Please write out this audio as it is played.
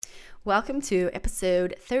Welcome to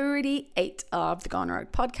episode 38 of the Gone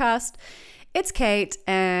Rogue podcast. It's Kate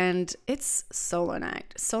and it's solo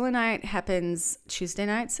night. Solo night happens Tuesday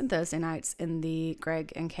nights and Thursday nights in the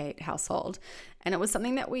Greg and Kate household. And it was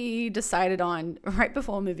something that we decided on right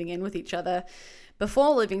before moving in with each other.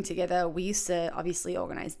 Before living together, we used to obviously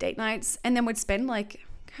organize date nights and then we'd spend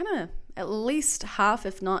kind of at least half,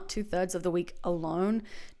 if not 2/3 of the week alone,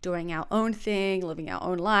 doing our own thing, living our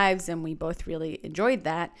own lives. And we both really enjoyed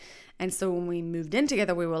that. And so when we moved in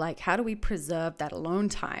together, we were like, how do we preserve that alone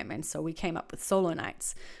time? And so we came up with solo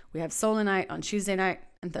nights. We have solo night on Tuesday night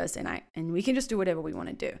and Thursday night, and we can just do whatever we want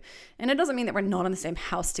to do. And it doesn't mean that we're not in the same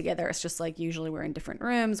house together. It's just like usually we're in different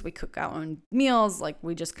rooms. We cook our own meals. Like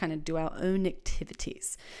we just kind of do our own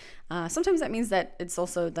activities. Sometimes that means that it's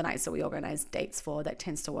also the nights that we organize dates for that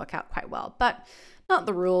tends to work out quite well, but not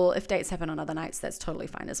the rule. If dates happen on other nights, that's totally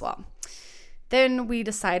fine as well. Then we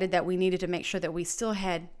decided that we needed to make sure that we still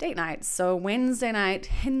had date nights. So Wednesday night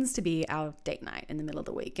tends to be our date night in the middle of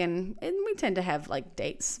the week. And we tend to have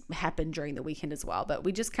dates happen during the weekend as well. But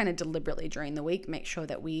we just kind of deliberately during the week make sure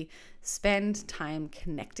that we spend time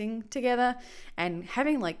connecting together and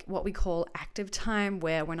having what we call active time,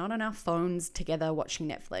 where we're not on our phones together watching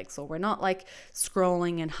Netflix, or we're not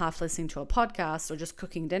scrolling and half listening to a podcast or just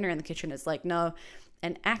cooking dinner in the kitchen. It's no,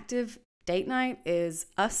 an active date night is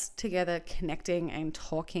us together connecting and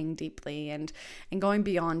talking deeply and going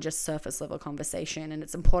beyond just surface level conversation. And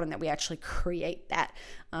it's important that we actually create that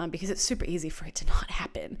because it's super easy for it to not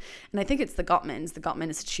happen. And I think it's the Gottman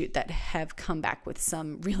Institute that have come back with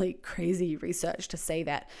some really crazy research to say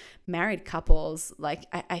that married couples,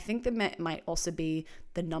 I think that might also be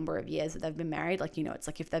the number of years that they've been married. It's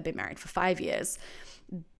if they've been married for 5 years,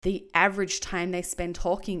 the average time they spend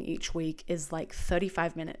talking each week is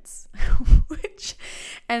 35 minutes,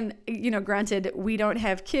 granted, we don't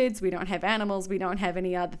have kids, we don't have animals, we don't have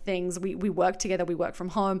any other things. We work together, we work from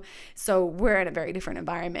home. So we're in a very different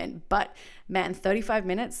environment, but man, 35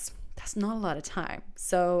 minutes, that's not a lot of time.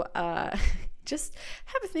 So, just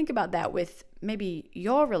have a think about that with maybe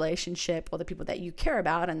your relationship or the people that you care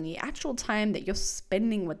about and the actual time that you're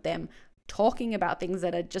spending with them talking about things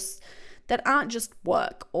that aren't just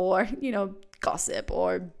work or, gossip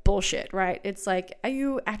or bullshit, right? It's are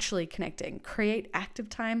you actually connecting? Create active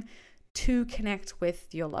time to connect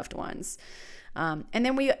with your loved ones. And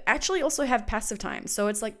then we actually also have passive time. So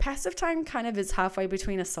it's passive time kind of is halfway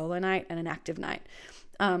between a solo night and an active night.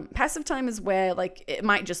 Passive time is where it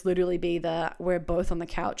might just literally be we're both on the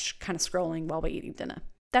couch kind of scrolling while we're eating dinner.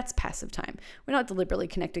 That's passive time. We're not deliberately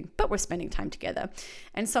connecting, but we're spending time together.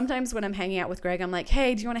 And sometimes when I'm hanging out with Greg, I'm like,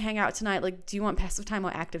 hey, do you want to hang out tonight? Do you want passive time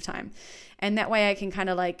or active time? And that way I can kind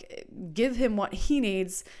of give him what he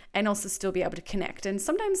needs and also still be able to connect. And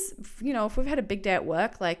sometimes, if we've had a big day at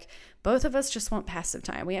work, both of us just want passive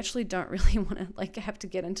time. We actually don't really want to have to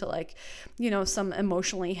get into some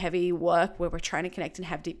emotionally heavy work where we're trying to connect and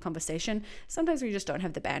have deep conversation. Sometimes we just don't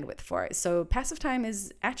have the bandwidth for it. So passive time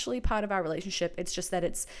is actually part of our relationship. It's just that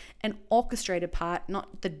it's an orchestrated part,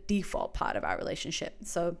 not the default part of our relationship.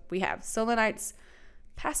 So we have solo nights,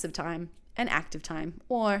 passive time, and active time,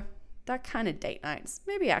 or that kind of date nights.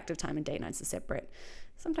 Maybe active time and date nights are separate.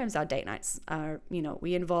 Sometimes our date nights are,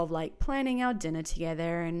 we involve planning our dinner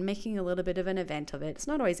together and making a little bit of an event of it. It's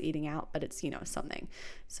not always eating out, but it's, something.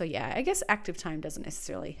 So yeah, I guess active time doesn't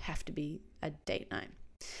necessarily have to be a date night.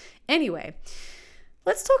 Anyway,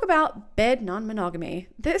 let's talk about bed non-monogamy.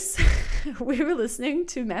 We were listening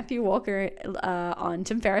to Matthew Walker on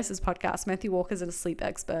Tim Ferriss's podcast. Matthew Walker's a sleep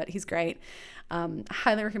expert. He's great. I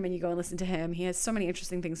highly recommend you go and listen to him. He has so many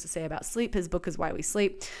interesting things to say about sleep. His book is Why We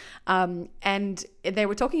Sleep. And they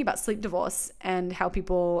were talking about sleep divorce and how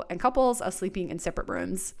people and couples are sleeping in separate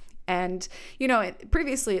rooms. And,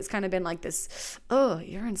 previously it's kind of been this, oh,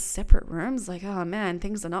 you're in separate rooms? Oh man,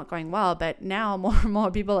 things are not going well. But now more and more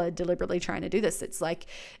people are deliberately trying to do this. It's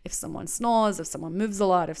if someone snores, if someone moves a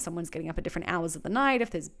lot, if someone's getting up at different hours of the night,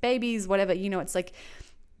 if there's babies, whatever, it's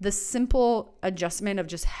the simple adjustment of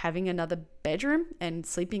just having another bedroom and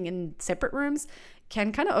sleeping in separate rooms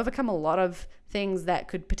can kind of overcome a lot of things that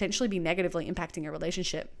could potentially be negatively impacting a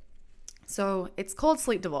relationship. So it's called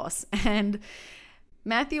sleep divorce. And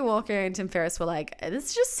Matthew Walker and Tim Ferriss were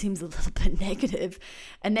this just seems a little bit negative.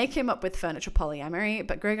 And they came up with furniture polyamory,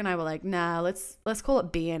 but Greg and I were nah, let's call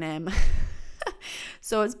it B&M.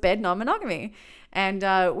 So it's bed non-monogamy.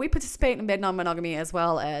 And we participate in bed non-monogamy as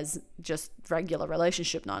well as just regular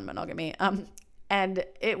relationship non-monogamy. And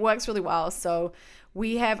it works really well. So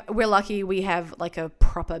we're lucky we have a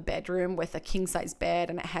proper bedroom with a king size bed,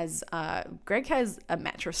 and it has Greg has a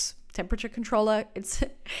mattress temperature controller.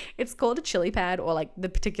 It's called a chili pad, or the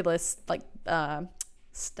particular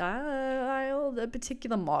style, the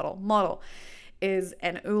particular model is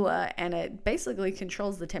an Oola, and it basically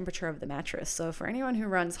controls the temperature of the mattress. So for anyone who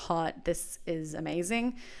runs hot, this is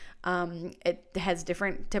amazing. It has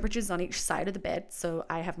different temperatures on each side of the bed. So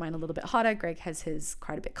I have mine a little bit hotter. Greg has his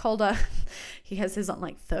quite a bit colder. He has his on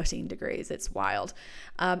like 13 degrees. It's wild.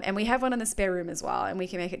 And we have one in the spare room as well. And we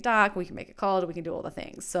can make it dark, we can make it cold, we can do all the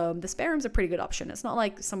things. So the spare room's a pretty good option. It's not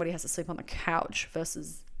like somebody has to sleep on the couch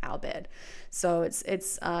versus our bed. So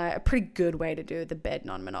it's a pretty good way to do the bed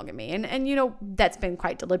non-monogamy. And you know, that's been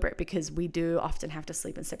quite deliberate because we do often have to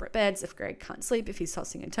sleep in separate beds if Greg can't sleep, if he's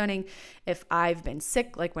tossing and turning. If I've been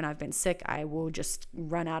sick, like when I've been sick, I will just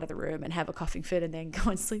run out of the room and have a coughing fit and then go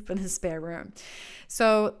and sleep in the spare room.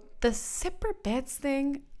 So the separate beds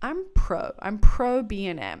thing, I'm pro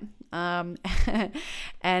B&M. And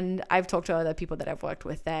I've talked to other people that I've worked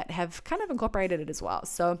with that have kind of incorporated it as well.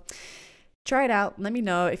 So try it out. Let me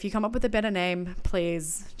know. If you come up with a better name,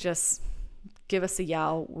 please just give us a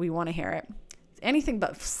yell. We want to hear it. Anything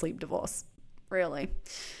but sleep divorce, really.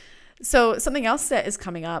 So something else that is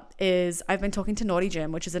coming up is I've been talking to Naughty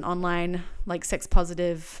Gym, which is an online like sex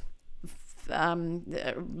positive,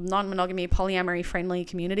 non-monogamy, polyamory friendly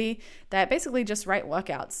community that basically just write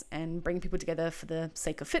workouts and bring people together for the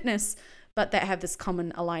sake of fitness, but that have this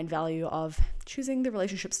common aligned value of choosing the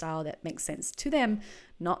relationship style that makes sense to them,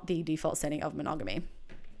 not the default setting of monogamy.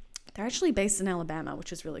 They're actually based in Alabama,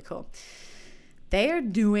 which is really cool. They are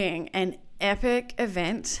doing an epic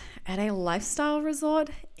event at a lifestyle resort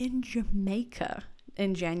in Jamaica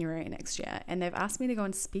in January next year. And they've asked me to go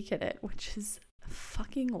and speak at it, which is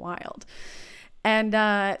fucking wild. And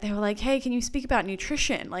they were like, hey, can you speak about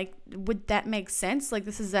nutrition? Like, would that make sense? Like,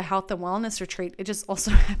 this is a health and wellness retreat. It just also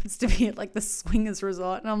happens to be at like the swingers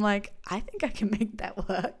resort. And I'm like, I think I can make that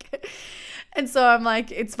work. And so I'm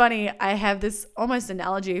like, it's funny. I have this almost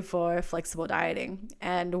analogy for flexible dieting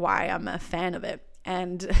and why I'm a fan of it,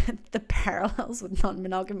 and the parallels with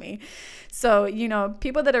non-monogamy. So, you know,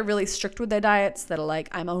 people that are really strict with their diets, that are like,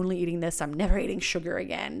 I'm only eating this, I'm never eating sugar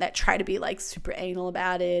again, that try to be like super anal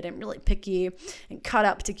about it and really picky and cut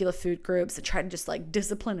out particular food groups and try to just like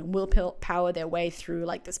discipline and willpower their way through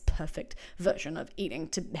like this perfect version of eating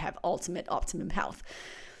to have optimum health.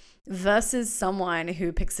 Versus someone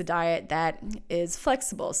who picks a diet that is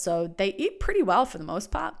flexible. So they eat pretty well for the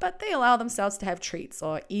most part, but they allow themselves to have treats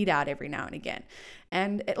or eat out every now and again.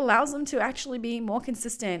 And it allows them to actually be more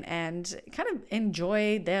consistent and kind of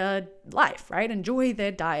enjoy their life, right? Enjoy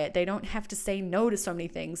their diet. They don't have to say no to so many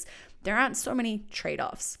things. There aren't so many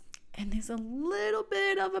trade-offs. And there's a little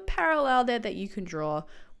bit of a parallel there that you can draw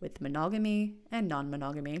with monogamy and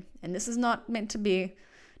non-monogamy. And this is not meant to be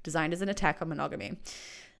designed as an attack on monogamy.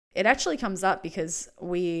 It actually comes up because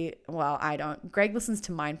I don't. Greg listens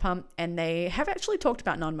to Mind Pump, and they have actually talked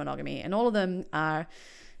about non-monogamy, and all of them are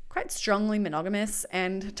quite strongly monogamous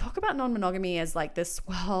and talk about non-monogamy as like this,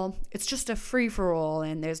 well, it's just a free-for-all,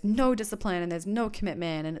 and there's no discipline, and there's no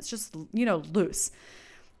commitment, and it's just, you know, loose.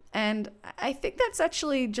 And I think that's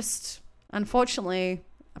actually just, unfortunately,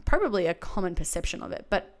 probably a common perception of it,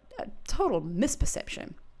 but a total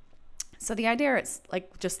misperception. So the idea it's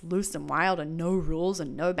like just loose and wild and no rules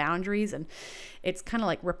and no boundaries, and it's kind of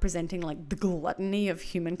like representing like the gluttony of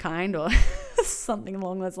humankind or something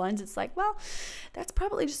along those lines. It's like, well, that's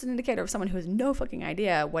probably just an indicator of someone who has no fucking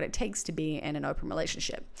idea what it takes to be in an open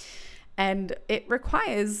relationship. And it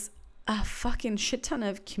requires a fucking shit ton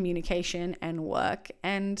of communication and work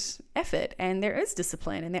and effort, and there is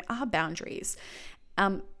discipline and there are boundaries.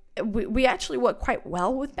 We actually work quite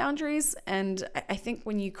well with boundaries, and I think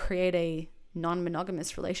when you create a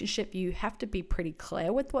non-monogamous relationship, you have to be pretty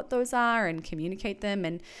clear with what those are and communicate them.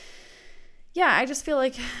 And yeah, I just feel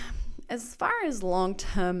like as far as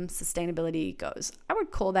long-term sustainability goes, I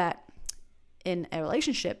would call that in a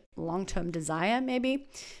relationship long-term desire maybe,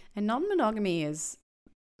 and non-monogamy is,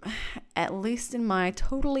 at least in my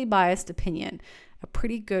totally biased opinion, a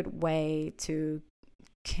pretty good way to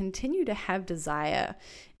continue to have desire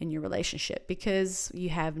in your relationship, because you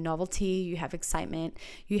have novelty, you have excitement,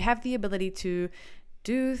 you have the ability to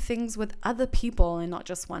do things with other people and not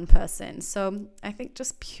just one person. So I think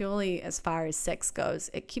just purely as far as sex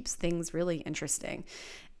goes, it keeps things really interesting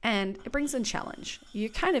and it brings in challenge. You're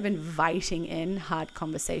kind of inviting in hard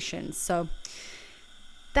conversations. So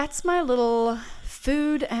that's my little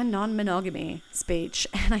food and non-monogamy speech,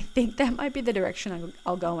 and I think that might be the direction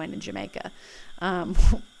I'll go in Jamaica,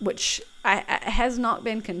 which has not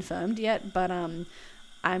been confirmed yet, but I'm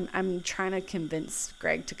trying to convince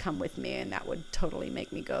Greg to come with me, and that would totally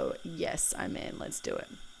make me go, yes, I'm in, let's do it.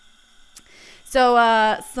 So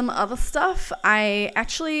some other stuff, I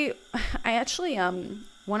actually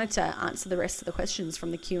wanted to answer the rest of the questions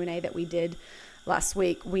from the Q&A that we did last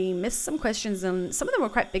week. We missed some questions, and some of them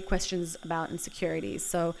were quite big questions about insecurities.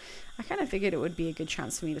 So I kind of figured it would be a good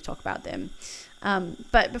chance for me to talk about them.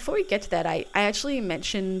 But before we get to that, I actually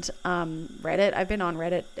mentioned Reddit. I've been on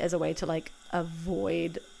Reddit as a way to like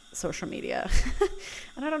avoid social media.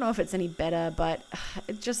 And I don't know if it's any better, but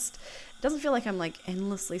it just doesn't feel like I'm like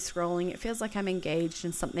endlessly scrolling. It feels like I'm engaged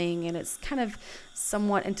in something, and it's kind of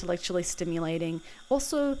somewhat intellectually stimulating.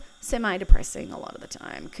 Also semi-depressing a lot of the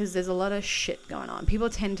time, because there's a lot of shit going on. People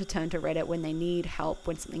tend to turn to Reddit when they need help,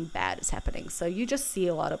 when something bad is happening. So you just see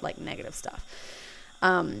a lot of like negative stuff.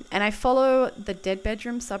 And I follow the Dead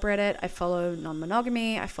Bedroom subreddit. I follow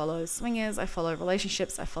non-monogamy. I follow swingers. I follow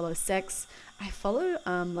relationships. I follow sex. I follow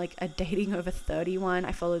like a dating over 31.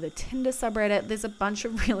 I follow the Tinder subreddit. There's a bunch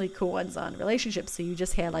of really cool ones on relationships. So you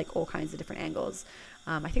just hear like all kinds of different angles.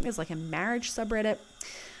 I think there's like a marriage subreddit.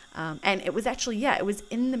 And it was actually, it was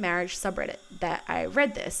in the marriage subreddit that I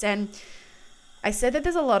read this. And I said that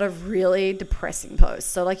there's a lot of really depressing posts.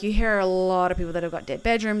 So like you hear a lot of people that have got dead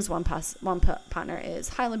bedrooms. One partner is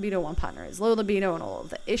high libido, one partner is low libido, and all of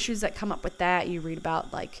the issues that come up with that. You read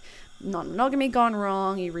about like non-monogamy gone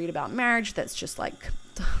wrong. You read about marriage that's just like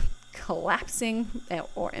collapsing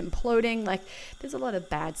or imploding. Like there's a lot of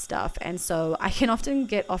bad stuff. And so I can often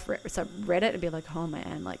get off Reddit and be like, oh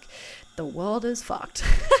man, like the world is fucked.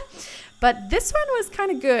 But this one was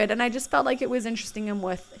kind of good, and I just felt like it was interesting and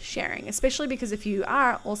worth sharing, especially because if you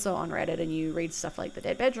are also on Reddit and you read stuff like the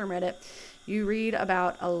Dead Bedroom Reddit, you read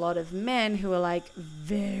about a lot of men who are like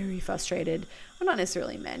very frustrated, well, not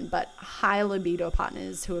necessarily men, but high libido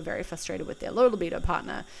partners who are very frustrated with their low libido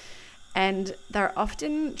partner. And they're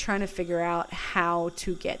often trying to figure out how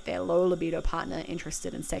to get their low libido partner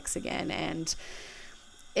interested in sex again. And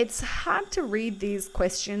it's hard to read these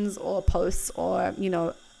questions or posts or,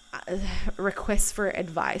 requests for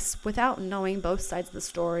advice without knowing both sides of the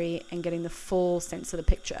story and getting the full sense of the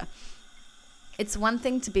picture. It's one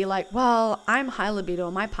thing to be like, well, I'm high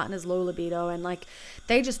libido, my partner's low libido, and like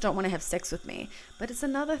they just don't want to have sex with me. But it's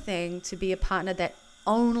another thing to be a partner that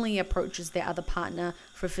only approaches their other partner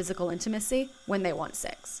for physical intimacy when they want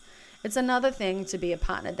sex. It's another thing to be a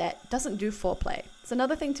partner that doesn't do foreplay. It's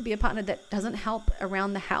another thing to be a partner that doesn't help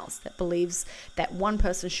around the house, that believes that one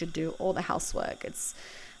person should do all the housework. It's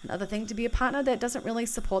another thing to be a partner that doesn't really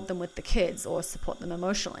support them with the kids or support them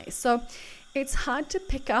emotionally. So it's hard to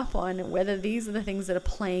pick up on whether these are the things that are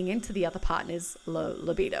playing into the other partner's low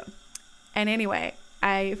libido. And anyway,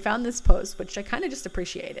 I found this post, which I kind of just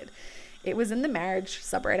appreciated. It was in the marriage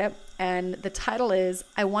subreddit, and the title is,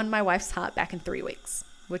 I won my wife's heart back in 3 weeks,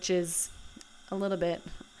 which is a little bit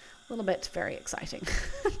very exciting.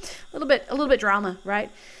 a little bit drama, right?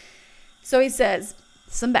 So he says,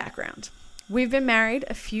 some background. We've been married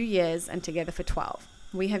a few years and together for 12.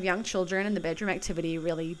 We have young children, and the bedroom activity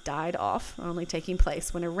really died off, only taking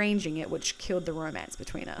place when arranging it, which killed the romance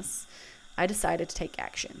between us. I decided to take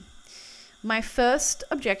action. My first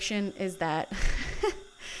objection is that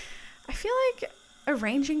I feel like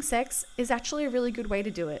arranging sex is actually a really good way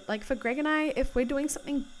to do it. Like for Greg and I, if we're doing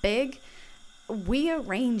something big, we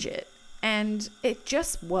arrange it. And it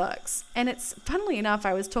just works. And it's, funnily enough,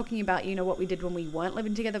 I was talking about, what we did when we weren't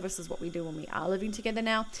living together versus what we do when we are living together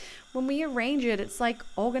now. When we arrange it, it's like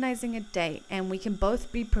organizing a date, and we can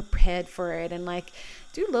both be prepared for it and like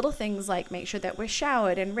do little things like make sure that we're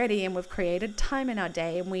showered and ready and we've created time in our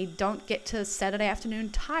day and we don't get to Saturday afternoon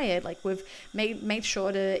tired. Like we've made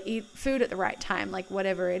sure to eat food at the right time, like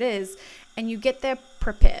whatever it is. And you get there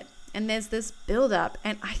prepared. And there's this build up.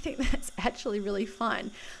 And I think that's actually really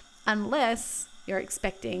fun. Unless you're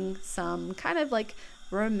expecting some kind of like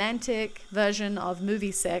romantic version of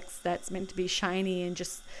movie sex that's meant to be shiny and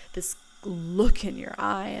just this look in your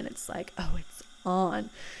eye and it's like, oh, it's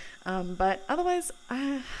on. But otherwise,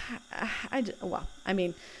 not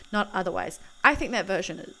otherwise. I think that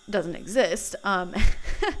version doesn't exist.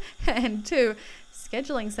 And two,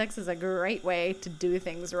 scheduling sex is a great way to do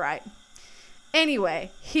things right.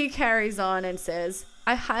 Anyway, he carries on and says,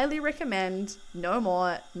 I highly recommend No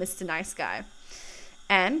More Mr. Nice Guy.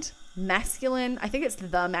 And Masculine, I think it's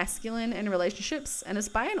The Masculine in Relationships, and it's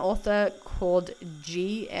by an author called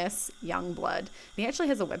G.S. Youngblood. And he actually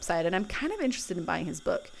has a website, and I'm kind of interested in buying his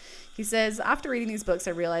book. He says, after reading these books,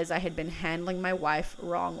 I realized I had been handling my wife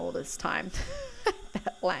wrong all this time.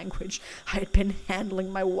 That language. I had been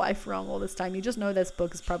handling my wife wrong all this time. You just know this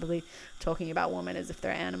book is probably talking about women as if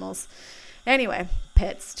they're animals. Anyway,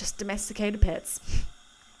 pets, just domesticated pets.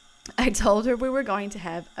 I told her we were going to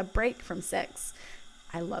have a break from sex.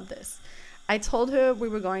 I love this. I told her we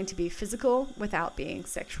were going to be physical without being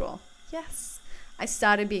sexual. Yes. I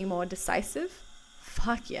started being more decisive,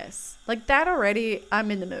 fuck yes. Like that already, I'm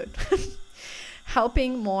in the mood.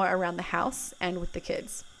 Helping more around the house and with the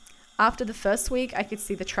kids. After the first week, I could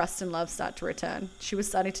see the trust and love start to return. She was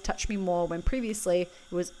starting to touch me more when previously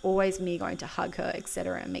it was always me going to hug her,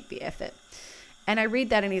 etc., and make the effort. And I read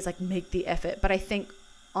that and he's like, make the effort. But I think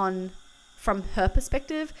from her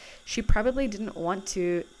perspective, she probably didn't want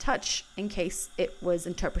to touch in case it was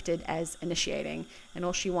interpreted as initiating. And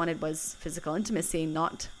all she wanted was physical intimacy,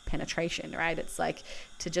 not penetration, right? It's like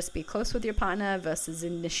to just be close with your partner versus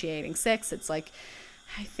initiating sex. It's like,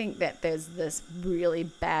 I think that there's this really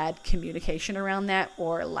bad communication around that,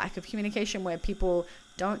 or lack of communication, where people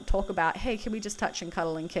don't talk about, hey, can we just touch and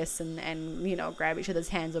cuddle and kiss and you know, grab each other's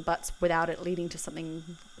hands or butts without it leading to something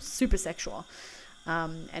super sexual.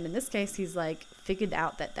 And in this case, he's like figured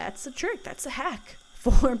out that that's a trick, that's a hack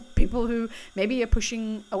for people who maybe are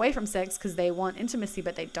pushing away from sex because they want intimacy,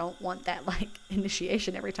 but they don't want that like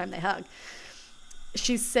initiation every time they hug.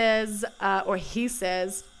 She says, or he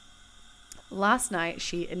says, last night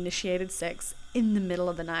she initiated sex in the middle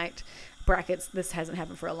of the night. Brackets, this hasn't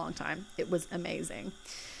happened for a long time. It was amazing.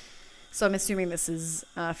 So I'm assuming this is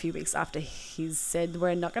a few weeks after he's said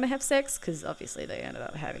we're not going to have sex, because obviously they ended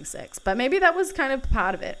up having sex. But maybe that was kind of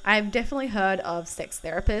part of it. I've definitely heard of sex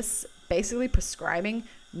therapists basically prescribing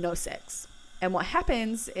no sex. And what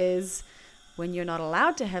happens is when you're not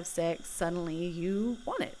allowed to have sex, suddenly you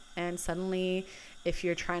want it. And suddenly if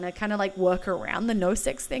you're trying to kind of like work around the no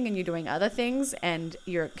sex thing and you're doing other things and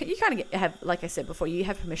you kind of have, like I said before, you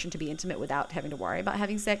have permission to be intimate without having to worry about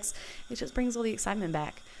having sex, it just brings all the excitement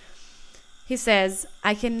back. He says,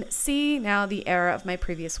 I can see now the error of my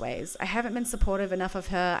previous ways. I haven't been supportive enough of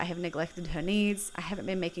her. I have neglected her needs. I haven't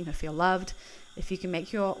been making her feel loved. If you can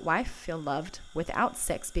make your wife feel loved without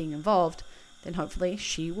sex being involved, then hopefully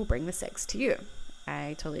she will bring the sex to you.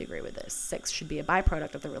 I totally agree with this. Sex should be a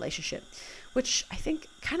byproduct of the relationship, which I think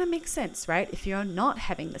kind of makes sense, right? If you're not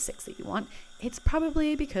having the sex that you want, it's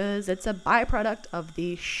probably because it's a byproduct of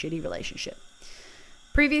the shitty relationship.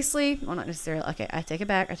 Previously, well, not necessarily, okay, I take it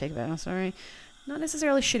back, I'm sorry. Not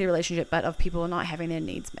necessarily shitty relationship, but of people not having their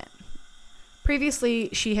needs met. Previously,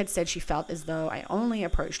 she had said she felt as though I only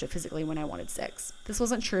approached her physically when I wanted sex. This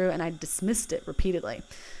wasn't true, and I dismissed it repeatedly.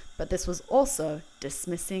 But this was also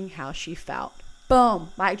dismissing how she felt.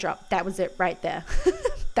 Boom, mic drop. That was it right there.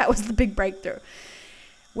 That was the big breakthrough.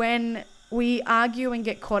 When we argue and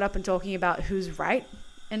get caught up in talking about who's right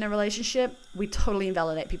in a relationship, we totally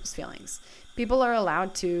invalidate people's feelings. People are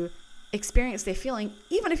allowed to experience their feeling,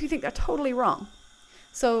 even if you think they're totally wrong.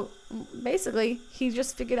 So basically, he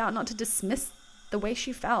just figured out not to dismiss the way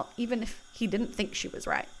she felt, even if he didn't think she was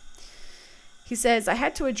right. He says, I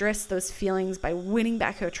had to address those feelings by winning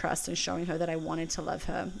back her trust and showing her that I wanted to love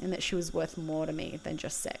her and that she was worth more to me than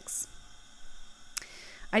just sex.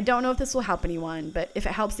 I don't know if this will help anyone, but if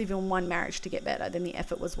it helps even one marriage to get better, then the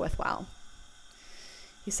effort was worthwhile.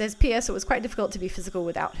 He says, P.S. It was quite difficult to be physical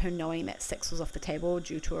without her knowing that sex was off the table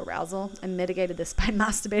due to arousal, and mitigated this by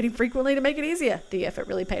masturbating frequently to make it easier. The effort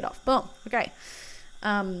really paid off. Boom. Okay.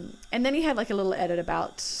 And then he had like a little edit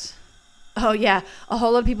about, oh yeah, a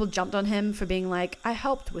whole lot of people jumped on him for being like, I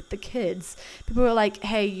helped with the kids. People were like,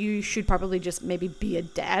 hey, you should probably just maybe be a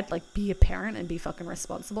dad, like be a parent and be fucking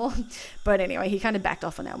responsible. But anyway, he kind of backed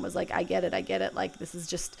off on that and was like, I get it. Like, this is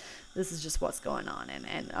just what's going on.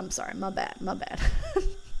 And I'm sorry, my bad.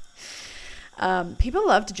 People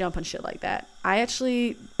love to jump on shit like that. I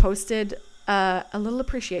actually posted a little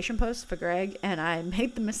appreciation post for Greg, and I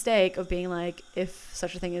made the mistake of being like, if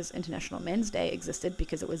such a thing as International Men's Day existed,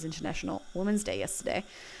 because it was International Women's Day yesterday,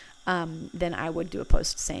 then I would do a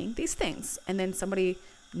post saying these things. And then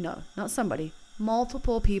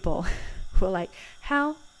multiple people were like,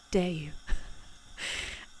 how dare you?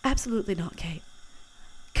 Absolutely not, Kate.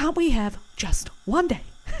 Can't we have just one day?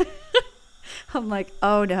 I'm like,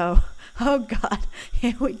 oh no. Oh God,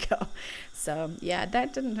 here we go. So yeah,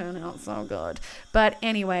 that didn't turn out so good. But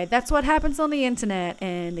anyway, that's what happens on the internet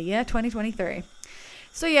in the year 2023.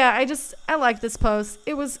 So yeah, I like this post.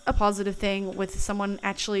 It was a positive thing with someone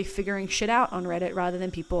actually figuring shit out on Reddit rather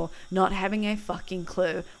than people not having a fucking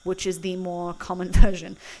clue, which is the more common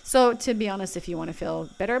version. So to be honest, if you want to feel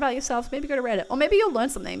better about yourself, maybe go to Reddit, or maybe you'll learn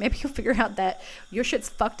something. Maybe you'll figure out that your shit's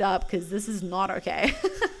fucked up because this is not okay.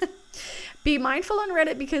 Be mindful on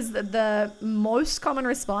Reddit, because the most common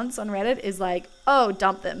response on Reddit is like, oh,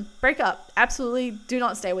 dump them, break up, absolutely do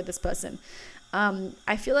not stay with this person.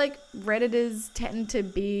 I feel like Redditors tend to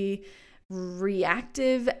be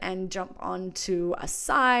reactive and jump onto a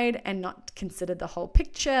side and not consider the whole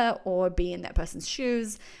picture or be in that person's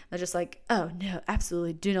shoes. They're just like, oh no,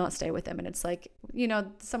 absolutely do not stay with them. And it's like,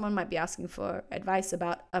 someone might be asking for advice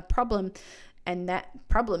about a problem, And that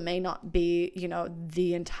problem may not be,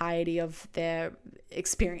 the entirety of their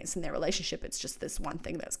experience in their relationship. It's just this one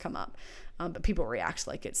thing that's come up. But people react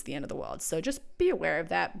like it's the end of the world. So just be aware of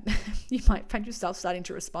that. You might find yourself starting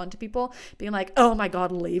to respond to people being like, oh my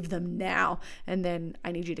God, leave them now. And then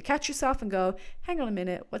I need you to catch yourself and go, hang on a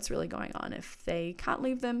minute, what's really going on? If they can't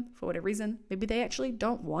leave them for whatever reason, maybe they actually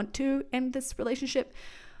don't want to end this relationship.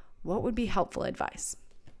 What would be helpful advice?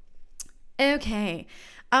 Okay.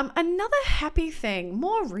 Another happy thing,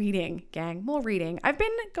 more reading, gang, more reading. I've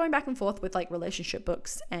been going back and forth with like relationship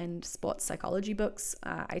books and sports psychology books.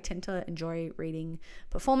 I tend to enjoy reading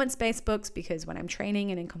performance-based books because when I'm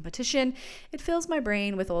training and in competition, it fills my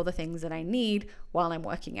brain with all the things that I need while I'm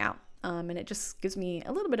working out. And it just gives me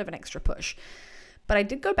a little bit of an extra push. But I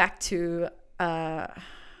did go back to,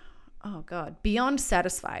 Beyond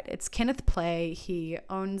Satisfied. It's Kenneth Play. He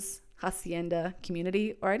owns Hacienda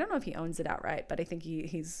Community, or I don't know if he owns it outright, but I think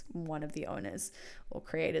he's one of the owners or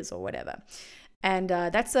creators or whatever. And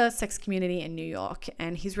that's a sex community in New York.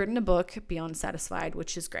 And he's written a book, Beyond Satisfied,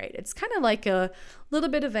 which is great. It's kind of like a little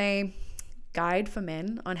bit of a guide for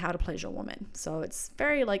men on how to pleasure a woman. So it's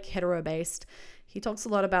very like hetero-based. He talks a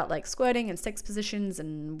lot about like squirting and sex positions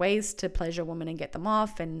and ways to pleasure women and get them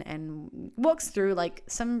off, and walks through like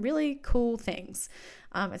some really cool things.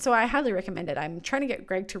 And so I highly recommend it. I'm trying to get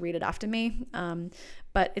Greg to read it after me.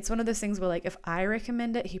 But it's one of those things where like if I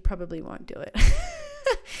recommend it, he probably won't do it.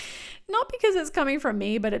 Not because it's coming from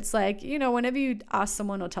me, but it's like, whenever you ask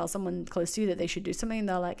someone or tell someone close to you that they should do something,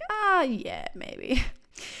 they're like, yeah, maybe.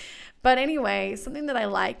 But anyway, something that I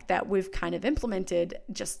like that we've kind of implemented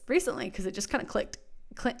just recently, because it just kind of clicked.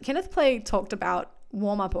 Kenneth Play talked about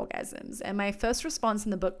warm-up orgasms. And my first response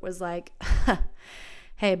in the book was like,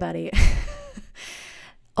 hey, buddy,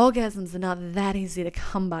 orgasms are not that easy to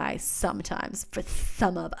come by sometimes for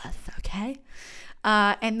some of us, okay?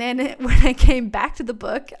 And then when I came back to the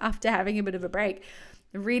book after having a bit of a break,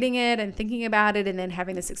 reading it and thinking about it, and then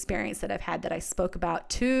having this experience that I've had that I spoke about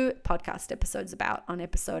 2 podcast episodes about on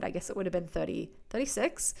episode, I guess it would have been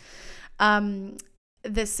 36.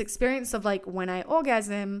 This experience of like when I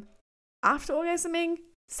orgasm, after orgasming,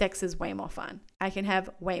 sex is way more fun. I can have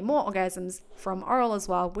way more orgasms from oral as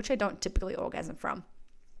well, which I don't typically orgasm from.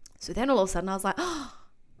 So then all of a sudden I was like, oh,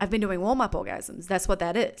 I've been doing warm-up orgasms. That's what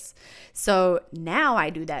that is. So now I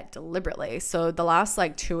do that deliberately. So the last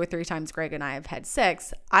like 2 or 3 times Greg and I have had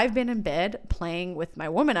sex, I've been in bed playing with my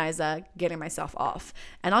womanizer, getting myself off.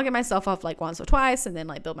 And I'll get myself off like once or twice and then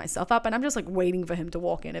like build myself up. And I'm just like waiting for him to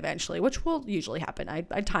walk in eventually, which will usually happen. I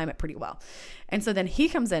time it pretty well. And so then he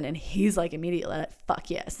comes in and he's like immediately like, fuck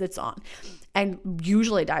yes, it's on. And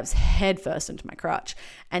usually dives head first into my crotch.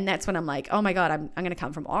 And that's when I'm like, oh my God, I'm going to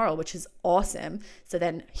come from oral, which is awesome. So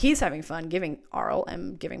then he's having fun giving oral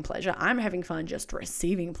and giving pleasure. I'm having fun just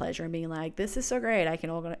receiving pleasure and being like, this is so great. I can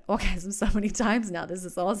orgasm so many times now. This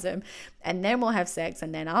is awesome. And then we'll have sex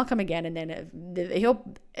and then I'll come again. And then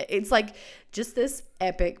it's like just this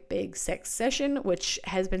epic big sex session, which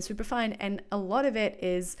has been super fun. And a lot of it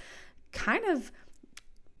is kind of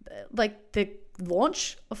like the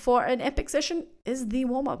launch for an epic session is the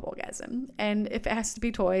warm-up orgasm. And if it has to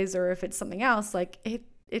be toys or if it's something else, like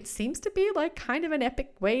it seems to be like kind of an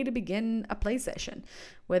epic way to begin a play session,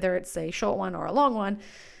 whether it's a short one or a long one.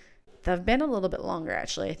 They've been a little bit longer,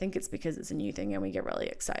 actually. I think it's because it's a new thing and we get really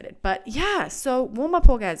excited. But yeah, so warm-up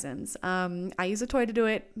orgasms. I use a toy to do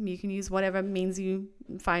it. You can use whatever means you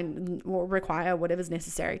find or require, whatever's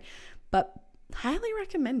necessary. But highly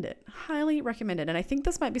recommend it. And I think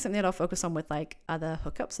this might be something that I'll focus on with like other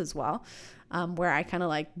hookups as well, where I kind of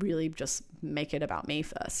like really just make it about me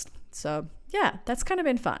first. So yeah, that's kind of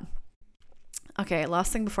been fun. Okay,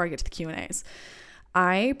 last thing before I get to the Q&As.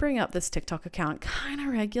 I bring up this TikTok account kind of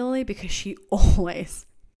regularly because she always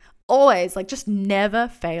like just never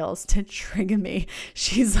fails to trigger me.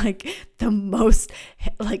 She's like the most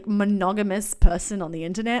like monogamous person on the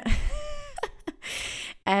internet.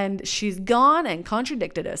 And she's gone and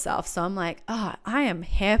contradicted herself. So I'm like, I am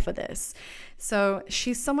here for this. So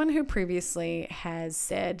she's someone who previously has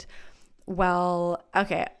said, well,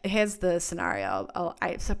 okay, here's the scenario.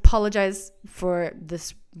 I apologize for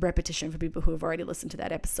this repetition for people who have already listened to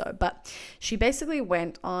that episode. But she basically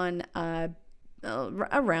went on a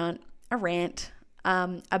rant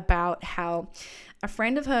about how a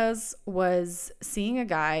friend of hers was seeing a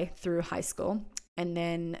guy through high school. And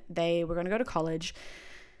then they were going to go to college.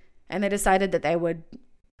 And they decided that they would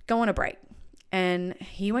go on a break. And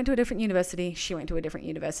he went to a different university. She went to a different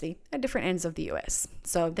university at different ends of the US.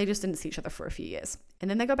 So they just didn't see each other for a few years. And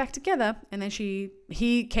then they got back together. And then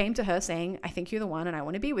he came to her saying, I think you're the one and I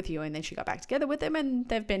want to be with you. And then she got back together with him and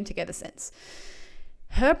they've been together since.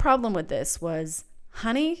 Her problem with this was,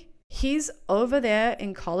 honey, he's over there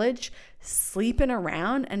in college sleeping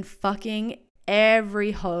around and fucking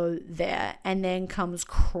every hoe there, and then comes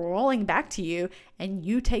crawling back to you and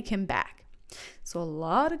you take him back. So a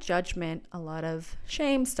lot of judgment, a lot of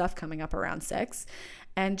shame stuff coming up around sex,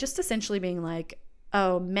 and just essentially being like,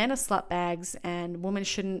 oh, men are slut bags and women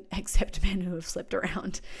shouldn't accept men who have slept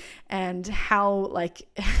around, and how like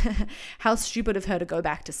how stupid of her to go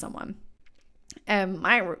back to someone. And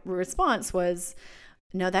my response was,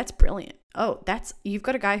 no, that's brilliant. Oh, you've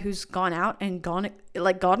got a guy who's gone out and got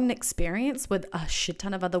an experience with a shit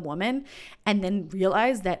ton of other women, and then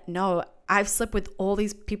realized that, no, I've slept with all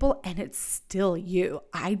these people and it's still you.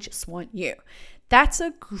 I just want you. That's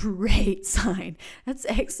a great sign. That's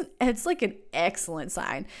excellent. It's like an excellent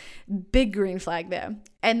sign. Big green flag there.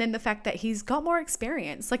 And then the fact that he's got more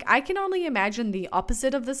experience. Like, I can only imagine the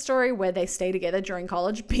opposite of the story, where they stay together during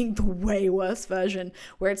college, being the way worse version,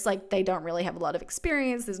 where it's like they don't really have a lot of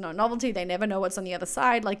experience. There's no novelty. They never know what's on the other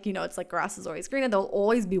side. Like, it's like grass is always greener. They'll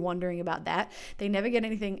always be wondering about that. They never get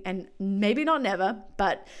anything, and maybe not never,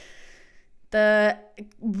 but the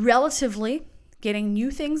relatively getting new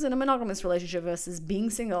things in a monogamous relationship versus being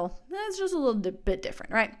single, that's just a little bit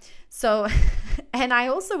different, right? So, and I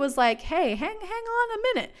also was like, hey, hang on a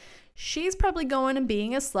minute. She's probably going and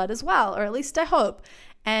being a slut as well, or at least I hope.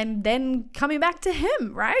 And then coming back to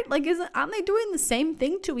him, right? Like, aren't they doing the same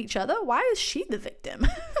thing to each other? Why is she the victim?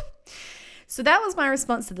 So that was my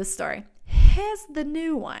response to this story. Here's the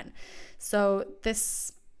new one. So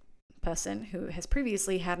this person who has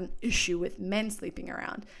previously had an issue with men sleeping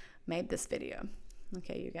around made this video.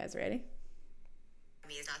 Okay, you guys ready?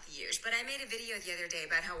 Is not the years, but I made a video the other day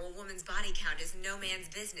about how a woman's body count is no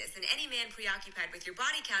man's business, and any man preoccupied with your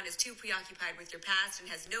body count is too preoccupied with your past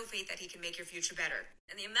and has no faith that he can make your future better.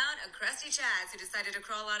 And the amount of crusty chads who decided to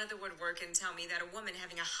crawl out of the woodwork and tell me that a woman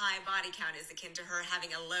having a high body count is akin to her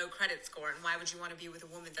having a low credit score, and why would you want to be with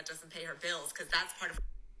a woman that doesn't pay her bills, because that's part of...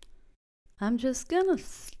 I'm just gonna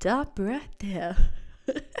stop right there.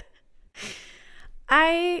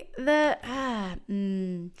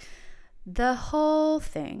 The whole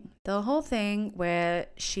thing where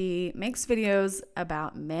she makes videos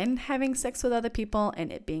about men having sex with other people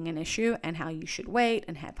and it being an issue, and how you should wait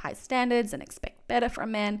and have high standards and expect better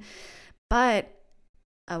from men. But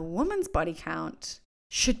a woman's body count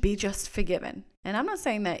should be just forgiven. And I'm not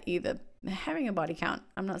saying that either. Having a body count,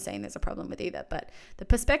 I'm not saying there's a problem with either, but the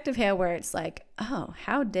perspective here where it's like, oh,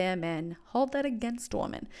 how dare men hold that against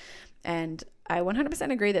women? And I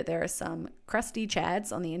 100% agree that there are some crusty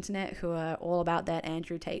chads on the internet who are all about that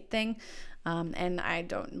Andrew Tate thing. And I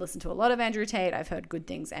don't listen to a lot of Andrew Tate. I've heard good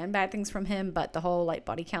things and bad things from him, but the whole like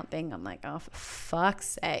body count thing, I'm like, oh, for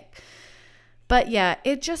fuck's sake. But yeah,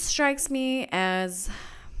 it just strikes me as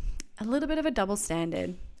a little bit of a double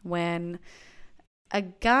standard when a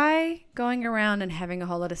guy going around and having a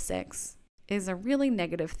whole lot of sex is a really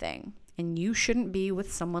negative thing, and you shouldn't be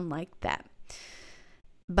with someone like that.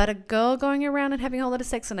 But a girl going around and having a whole lot of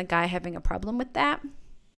sex and a guy having a problem with that,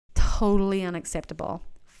 totally unacceptable.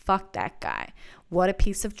 Fuck that guy. What a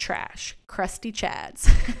piece of trash. Crusty chads.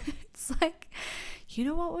 It's like, you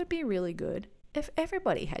know what would be really good? If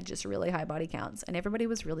everybody had just really high body counts and everybody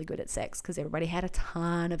was really good at sex because everybody had a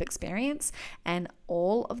ton of experience and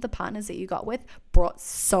all of the partners that you got with brought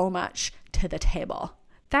so much to the table.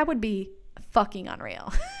 That would be fucking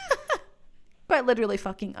unreal. Quite literally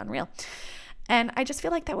fucking unreal. And I just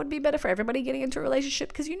feel like that would be better for everybody getting into a relationship,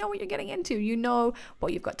 because you know what you're getting into. You know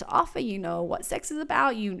what you've got to offer. You know what sex is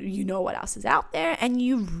about. You know what else is out there. And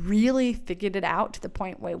you've really figured it out to the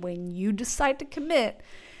point where when you decide to commit,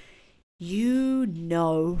 you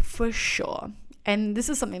know for sure. And this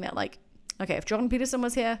is something that, like, okay, if Jordan Peterson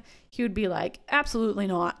was here, he would be like, absolutely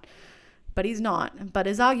not. But he's not. But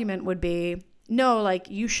his argument would be, no, like,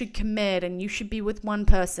 you should commit and you should be with one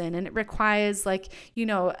person, and it requires, like, you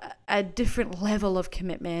know, a different level of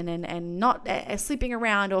commitment, and not sleeping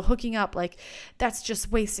around or hooking up. Like, that's just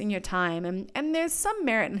wasting your time. And there's some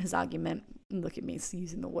merit in his argument. Look at me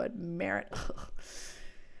using the word merit.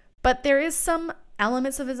 But there is some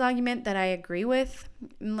elements of his argument that I agree with,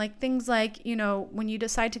 like things like, you know, when you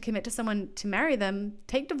decide to commit to someone to marry them,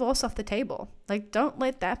 take divorce off the table. Like, don't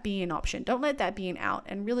let that be an option. Don't let that be an out,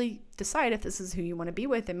 and really decide if this is who you want to be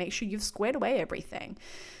with, and make sure you've squared away everything.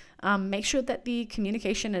 Make sure that the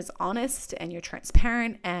communication is honest and you're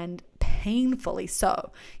transparent, and painfully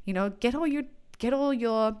so. You know, get all your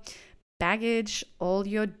baggage, all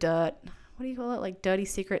your dirt. What do you call it? Like dirty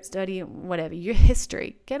secrets, dirty whatever, your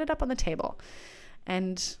history. Get it up on the table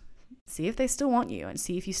and see if they still want you, and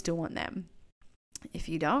see if you still want them. If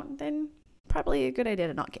you don't, then probably a good idea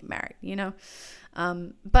to not get married, you know?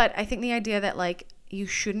 But I think the idea that like you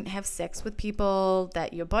shouldn't have sex with people,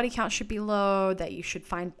 that your body count should be low, that you should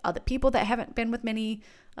find other people that haven't been with many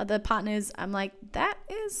other partners, I'm like, that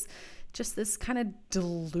is just this kind of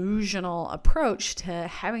delusional approach to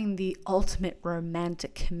having the ultimate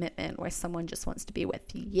romantic commitment where someone just wants to be with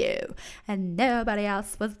you and nobody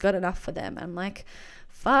else was good enough for them. I'm like,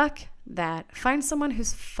 fuck that. Find someone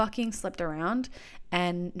who's fucking slept around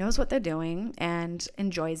and knows what they're doing and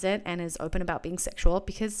enjoys it and is open about being sexual,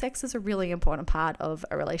 because sex is a really important part of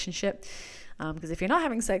a relationship. Because if you're not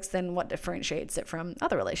having sex, then what differentiates it from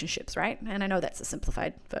other relationships, right? And I know that's a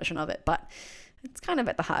simplified version of it, but it's kind of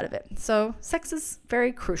at the heart of it. So sex is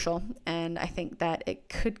very crucial, and I think that it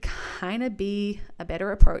could kind of be a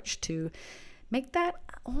better approach to make that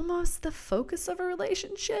almost the focus of a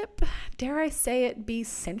relationship. Dare I say it, be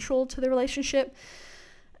central to the relationship.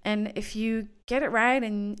 And if you get it right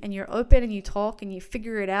and you're open and you talk and you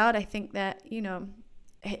figure it out, I think that,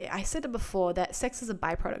 I said it before, that sex is a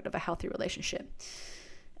byproduct of a healthy relationship.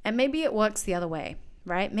 And maybe it works the other way,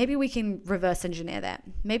 right? Maybe we can reverse engineer that.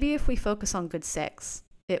 Maybe if we focus on good sex,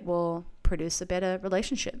 it will produce a better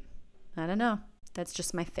relationship. I don't know. That's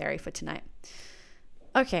just my theory for tonight.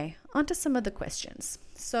 Okay, on to some of the questions.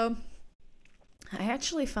 So I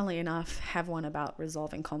actually, funnily enough, have one about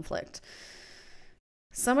resolving conflict.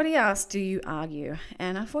 Somebody asked, do you argue?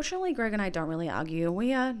 And unfortunately, Greg and I don't really argue.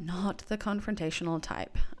 We are not the confrontational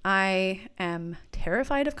type. I am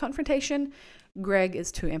terrified of confrontation. Greg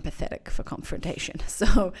is too empathetic for confrontation.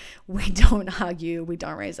 So we don't argue. We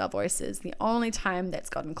don't raise our voices. The only time that's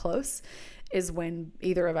gotten close is when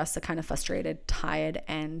either of us are kind of frustrated, tired,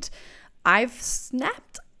 and I've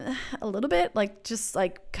snapped a little bit, like just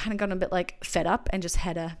like kind of gotten a bit like fed up and just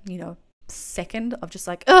had a, second of just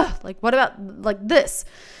like, ugh, like what about like this?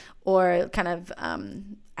 Or kind of,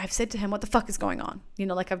 I've said to him, what the fuck is going on?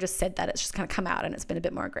 Like I've just said that, it's just kind of come out and it's been a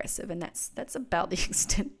bit more aggressive. And that's about the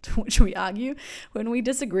extent to which we argue. When we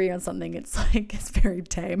disagree on something, it's like, it's very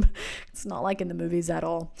tame. It's not like in the movies at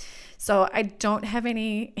all. So I don't have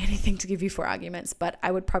anything to give you for arguments, but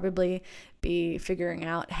I would probably be figuring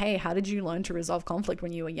out, hey, how did you learn to resolve conflict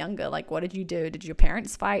when you were younger? Like, what did you do? Did your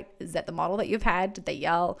parents fight? Is that the model that you've had? Did they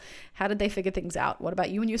yell? How did they figure things out? What about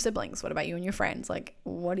you and your siblings? What about you and your friends? Like,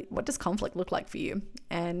 what does conflict look like for you?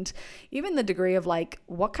 And even the degree of like,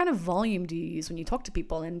 what kind of volume do you use when you talk to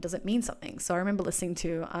people, and does it mean something? So I remember listening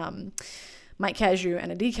to Mike Cashew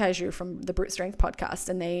and Adi Cashew from the Brute Strength podcast,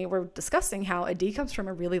 and they were discussing how Adi comes from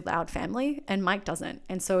a really loud family and Mike doesn't.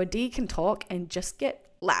 And so Adi can talk and just get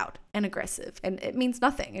loud and aggressive, and it means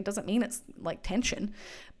nothing. It doesn't mean it's like tension.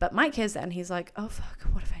 But Mike hears that and he's like, oh fuck,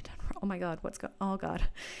 what have I done wrong? Oh my God, oh God.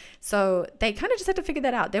 So they kind of just had to figure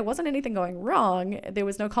that out. There wasn't anything going wrong. There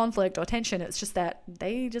was no conflict or tension. It's just that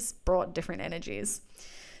they just brought different energies.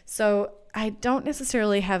 So I don't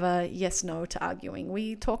necessarily have a yes, no to arguing.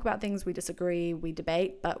 We talk about things, we disagree, we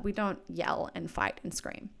debate, but we don't yell and fight and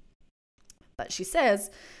scream. But she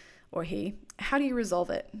says, or he, how do you resolve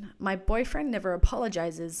it? My boyfriend never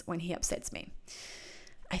apologizes when he upsets me.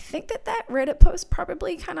 I think that Reddit post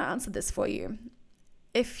probably kind of answered this for you.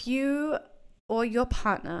 If you or your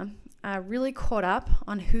partner are really caught up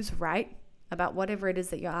on who's right about whatever it is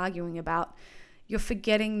that you're arguing about, you're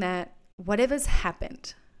forgetting that whatever's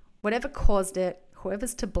happened, whatever caused it,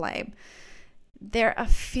 whoever's to blame, there are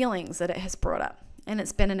feelings that it has brought up, and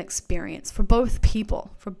it's been an experience for both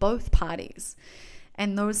people, for both parties.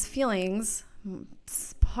 And those feelings,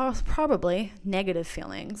 probably negative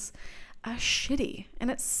feelings, are shitty, and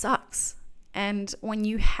it sucks. And when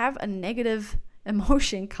you have a negative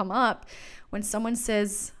emotion come up, when someone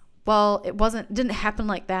says, well, didn't happen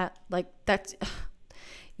like that,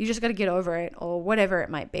 you just got to get over it, or whatever it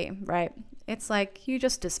might be, right? It's like you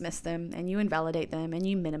just dismiss them and you invalidate them and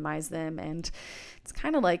you minimize them, and it's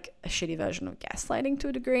kind of like a shitty version of gaslighting to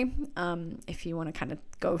a degree, if you want to kind of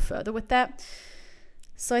go further with that.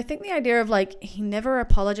 So I think the idea of like he never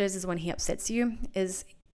apologizes when he upsets you is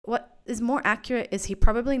what is more accurate is he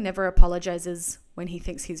probably never apologizes when he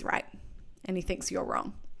thinks he's right and he thinks you're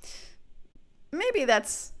wrong. Maybe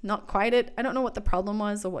that's not quite it. I don't know what the problem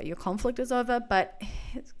was or what your conflict is over, but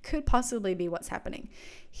it could possibly be what's happening.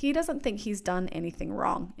 He doesn't think he's done anything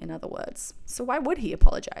wrong, in other words. So why would he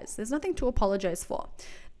apologize? There's nothing to apologize for.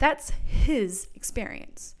 That's his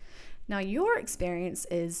experience. Now, your experience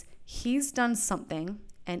is he's done something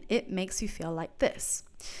and it makes you feel like this.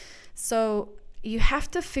 So you have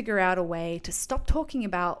to figure out a way to stop talking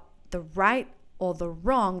about the right or the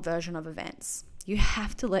wrong version of events. You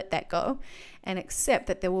have to let that go and accept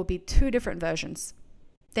that there will be two different versions.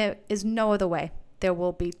 There is no other way. There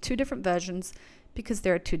will be two different versions because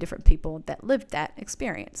there are two different people that lived that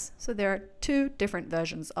experience. So there are two different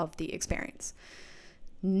versions of the experience.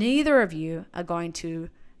 Neither of you are going to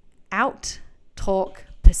talk,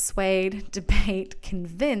 persuade, debate,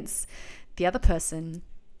 convince the other person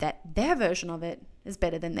that their version of it is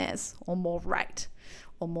better than theirs, or more right,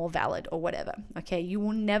 or more valid, or whatever. Okay, you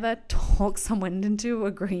will never talk someone into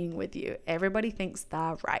agreeing with you. Everybody thinks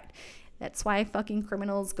they're right. That's why fucking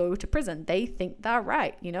criminals go to prison. They think they're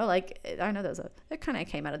right. You know, like, I know it kind of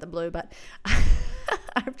came out of the blue, but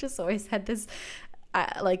I've just always had this,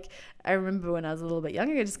 I remember when I was a little bit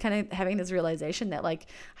younger, just kind of having this realization that, like,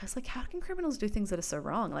 I was like, how can criminals do things that are so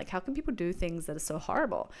wrong? Like, how can people do things that are so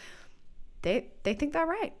horrible? They think they're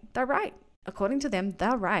right. They're right. According to them,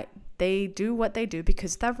 they're right. They do what they do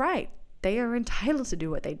because they're right. They are entitled to do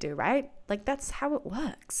what they do, right? Like, that's how it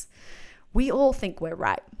works. We all think we're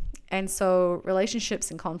right. And so relationships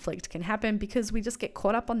and conflict can happen because we just get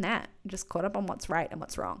caught up on that, just caught up on what's right and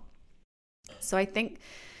what's wrong. So I think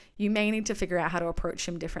you may need to figure out how to approach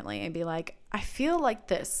him differently and be like, I feel like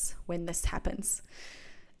this when this happens.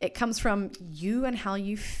 It comes from you and how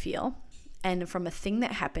you feel, and from a thing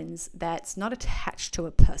that happens that's not attached to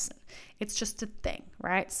a person. It's just a thing,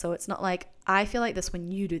 right? So it's not like, I feel like this when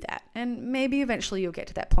you do that. And maybe eventually you'll get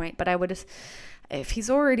to that point, but I would, if he's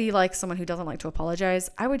already like someone who doesn't like to apologize,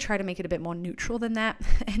 I would try to make it a bit more neutral than that.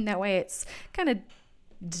 And that way it's kind of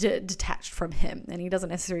detached from him, and he doesn't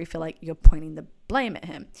necessarily feel like you're pointing the blame at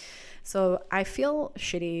him. So I feel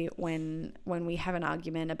shitty when we have an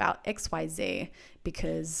argument about XYZ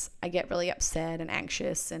because I get really upset and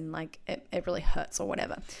anxious, and like it really hurts or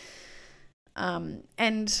whatever.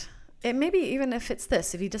 And it maybe even if it's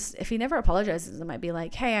this, if he never apologizes, it might be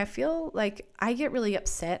like, hey, I feel like I get really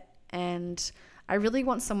upset and I really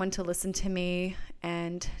want someone to listen to me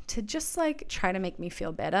and to just like try to make me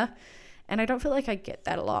feel better. And I don't feel like I get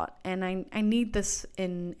that a lot. And I need this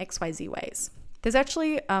in XYZ ways. There's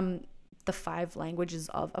actually the 5 languages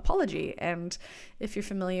of apology. And if you're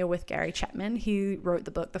familiar with Gary Chapman, he wrote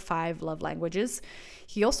the book, The 5 Love Languages.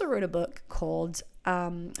 He also wrote a book called,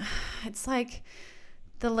 it's like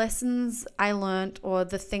the lessons I learned, or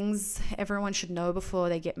the things everyone should know before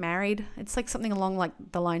they get married. It's like something along like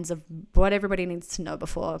the lines of what everybody needs to know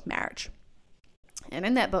before marriage. And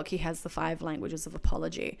in that book, he has the 5 languages of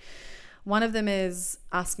apology. One of them is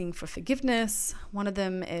asking for forgiveness. One of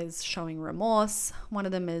them is showing remorse. One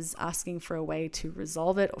of them is asking for a way to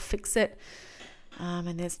resolve it or fix it.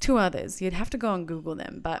 And there's 2 others. You'd have to go and Google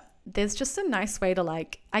them. But there's just a nice way to,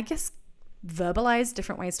 like, I guess, verbalize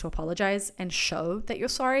different ways to apologize and show that you're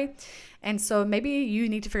sorry. And so maybe you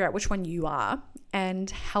need to figure out which one you are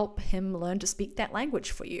and help him learn to speak that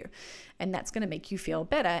language for you. And that's going to make you feel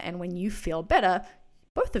better. And when you feel better,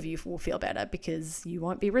 both of you will feel better because you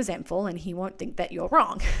won't be resentful and he won't think that you're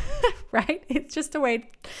wrong, right? It's just a way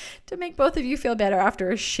to make both of you feel better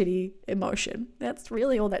after a shitty emotion. That's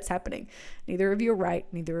really all that's happening. Neither of you are right,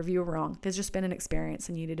 neither of you are wrong. There's just been an experience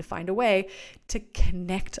and you need to find a way to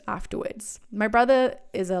connect afterwards. My brother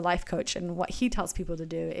is a life coach, and what he tells people to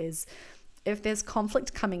do is, if there's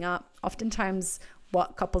conflict coming up, oftentimes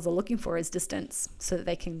what couples are looking for is distance so that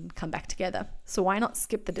they can come back together. So why not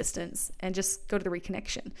skip the distance and just go to the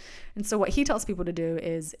reconnection? And so what he tells people to do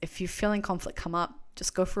is, if you're feeling conflict come up,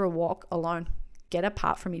 just go for a walk alone, get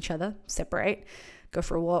apart from each other, separate, go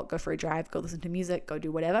for a walk, go for a drive, go listen to music, go do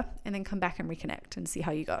whatever, and then come back and reconnect and see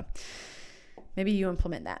how you go. Maybe you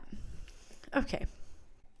implement that. Okay.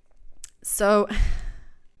 So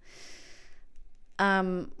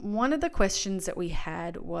one of the questions that we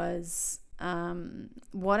had was,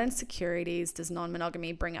 what insecurities does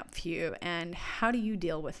non-monogamy bring up for you, and how do you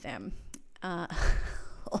deal with them?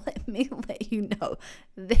 Let me let you know,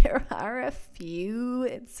 there are a few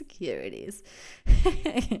insecurities.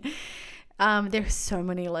 There's so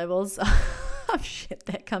many levels of shit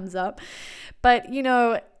that comes up. But, you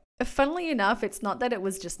know, funnily enough, it's not that it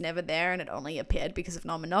was just never there and it only appeared because of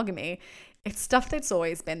non-monogamy. It's stuff that's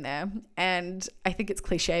always been there. And I think it's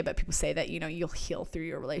cliche, but people say that, you know, you'll heal through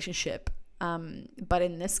your relationship. But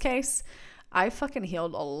in this case, I fucking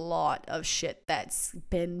healed a lot of shit that's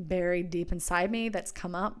been buried deep inside me that's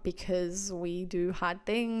come up because we do hard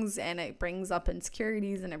things, and it brings up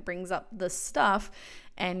insecurities and it brings up this stuff,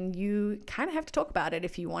 and you kind of have to talk about it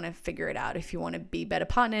if you want to figure it out, if you want to be better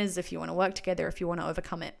partners, if you want to work together, if you want to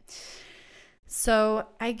overcome it. So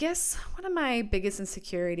I guess one of my biggest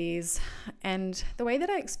insecurities, and the way that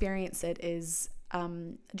I experience it, is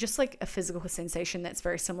just like a physical sensation that's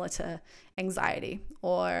very similar to anxiety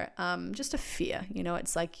or just a fear. You know,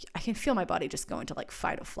 it's like I can feel my body just go into like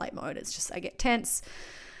fight or flight mode. It's just I get tense.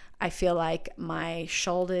 I feel like my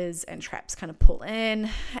shoulders and traps kind of pull in,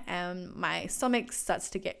 and my stomach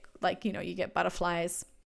starts to get like, you get butterflies.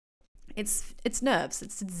 It's nerves.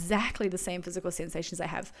 It's exactly the same physical sensations I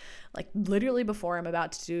have like literally before I'm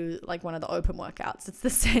about to do like one of the open workouts. It's the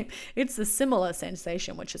same. It's a similar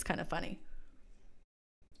sensation, which is kind of funny.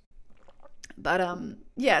 But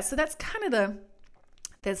yeah, so that's kind of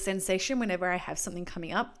the sensation whenever I have something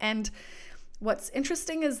coming up. And what's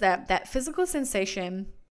interesting is that physical sensation,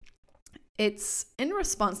 it's in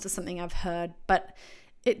response to something I've heard, but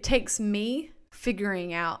it takes me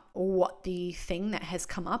figuring out what the thing that has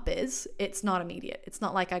come up is. It's not immediate. It's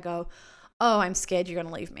not like I go, oh, I'm scared you're going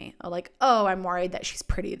to leave me. Or like, oh, I'm worried that she's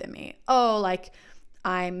prettier than me. Oh, like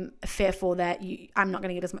I'm fearful that I'm not going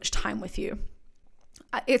to get as much time with you.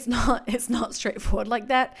 It's not straightforward like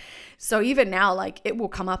that. So even now, like it will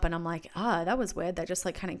come up and I'm like, that was weird. That just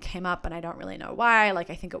like kind of came up and I don't really know why. Like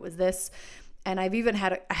I think it was this. And I've even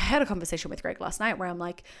I had a conversation with Greg last night where I'm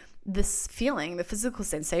like, this feeling, the physical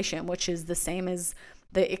sensation, which is the same as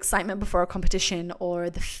the excitement before a competition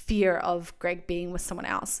or the fear of Greg being with someone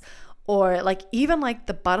else, or like even like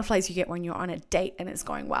the butterflies you get when you're on a date and it's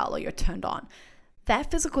going well or you're turned on.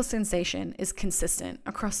 That physical sensation is consistent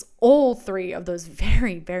across all three of those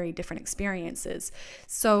very, very different experiences.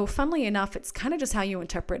 So funnily enough, it's kind of just how you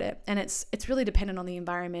interpret it. And it's really dependent on the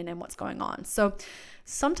environment and what's going on. So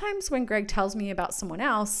sometimes when Greg tells me about someone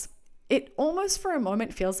else, it almost for a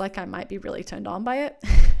moment feels like I might be really turned on by it.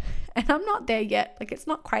 And I'm not there yet. Like it's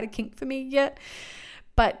not quite a kink for me yet.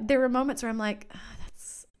 But there are moments where I'm like,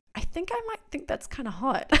 I think I might think that's kind of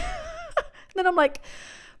hot. And then I'm like,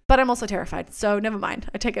 but I'm also terrified. So never mind.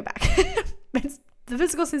 I take it back. The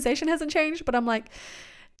physical sensation hasn't changed, but I'm like,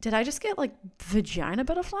 did I just get like vagina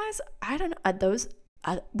butterflies? I don't know. Are those,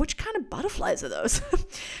 which kind of butterflies are those?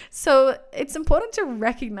 So it's important to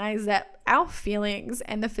recognize that our feelings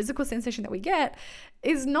and the physical sensation that we get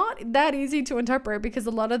is not that easy to interpret because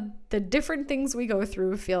a lot of the different things we go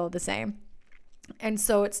through feel the same. And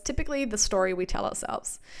so it's typically the story we tell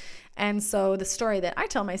ourselves. And so the story that I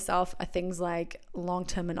tell myself are things like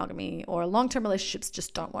long-term monogamy or long-term relationships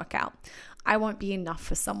just don't work out. I won't be enough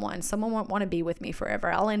for someone. Someone won't want to be with me forever.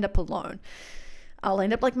 I'll end up alone. I'll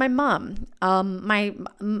end up like my mom.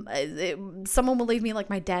 Someone will leave me like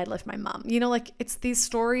my dad left my mom. Like it's these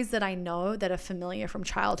stories that I know that are familiar from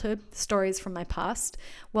childhood, stories from my past.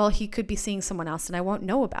 Well, he could be seeing someone else and I won't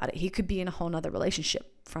know about it. He could be in a whole nother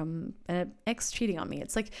relationship from an ex cheating on me.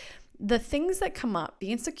 It's like the things that come up,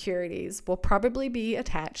 the insecurities will probably be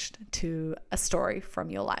attached to a story from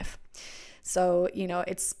your life. So,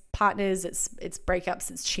 it's partners, it's breakups,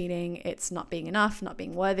 it's cheating, it's not being enough, not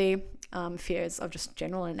being worthy, fears of just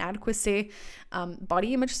general inadequacy,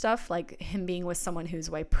 body image stuff like him being with someone who's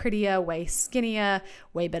way prettier, way skinnier,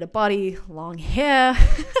 way better body, long hair,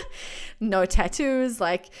 no tattoos,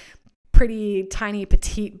 like pretty tiny,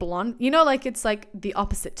 petite, blonde, like it's like the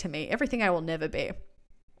opposite to me, everything I will never be.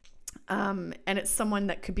 And it's someone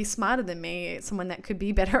that could be smarter than me, someone that could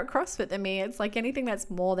be better at CrossFit than me. It's like anything that's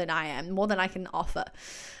more than I am, more than I can offer.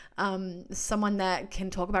 Someone that can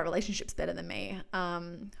talk about relationships better than me.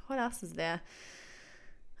 What else is there?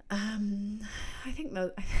 I think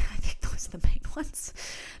those are the main ones.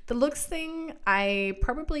 The looks thing, I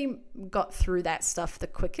probably got through that stuff the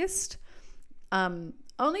quickest.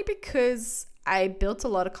 Only because I built a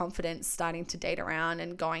lot of confidence starting to date around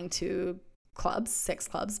and going to clubs, sex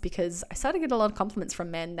clubs, because I started to get a lot of compliments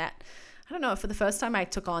from men that, I don't know, for the first time I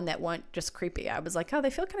took on that weren't just creepy. I was like, oh, they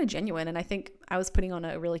feel kind of genuine. And I think I was putting on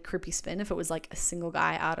a really creepy spin if it was like a single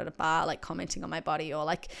guy out at a bar, like commenting on my body, or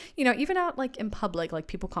like, even out like in public, like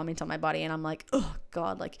people comment on my body and I'm like, oh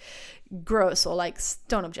God, like gross, or like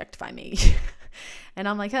don't objectify me. And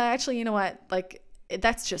I'm like, oh, actually, you know what? Like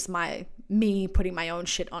that's just me putting my own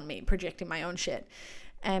shit on me, projecting my own shit.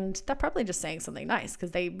 And they're probably just saying something nice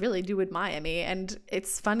because they really do admire me. And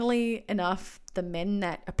it's funnily enough, the men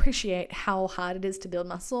that appreciate how hard it is to build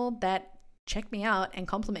muscle that check me out and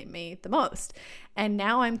compliment me the most. And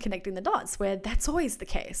now I'm connecting the dots where that's always the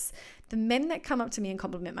case. The men that come up to me and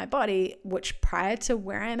compliment my body, which prior to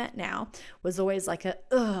where I'm at now was always like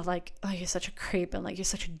oh, you're such a creep and like you're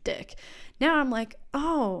such a dick. Now I'm like,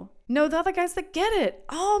 oh, no, the other guys that get it.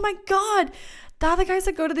 Oh my God. The other guys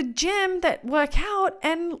that go to the gym that work out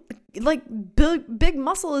and like big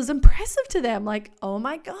muscle is impressive to them. Like, oh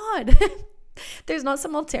my God. There's not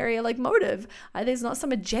some ulterior like motive. There's not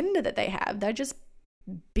some agenda that they have. They're just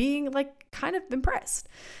being like kind of impressed.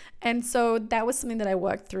 And so that was something that I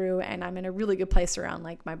worked through, and I'm in a really good place around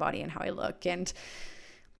like my body and how I look. And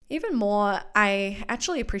even more, I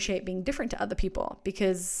actually appreciate being different to other people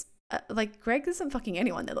because like Greg isn't fucking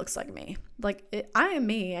anyone that looks like me. Like I am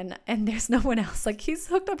me, and there's no one else. Like he's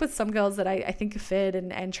hooked up with some girls that I think are fit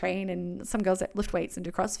and train, and some girls that lift weights and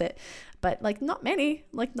do CrossFit, but like not many.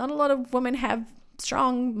 Like not a lot of women have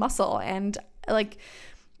strong muscle, and like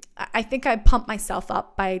I think I pump myself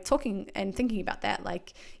up by talking and thinking about that,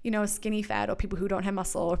 like, you know, skinny fat or people who don't have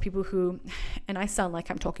muscle or people who, and I sound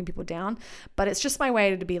like I'm talking people down, but it's just my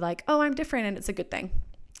way to be like, oh, I'm different and it's a good thing.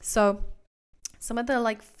 So some of the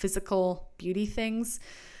like physical beauty things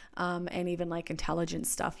and even like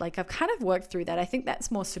intelligence stuff, like I've kind of worked through that. I think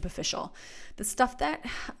that's more superficial. The stuff that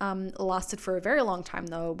lasted for a very long time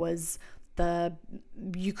though was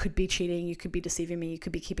you could be cheating, you could be deceiving me, you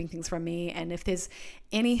could be keeping things from me. And if there's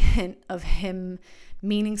any hint of him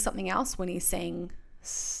meaning something else when he's saying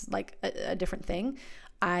like a different thing,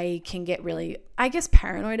 I can get really, I guess,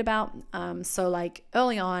 paranoid about. So like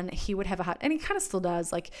early on, he would have a hard, and he kind of still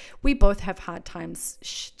does. Like we both have hard times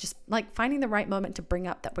just like finding the right moment to bring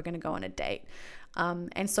up that we're going to go on a date.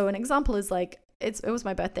 And so an example is like, it was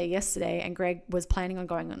my birthday yesterday and Greg was planning on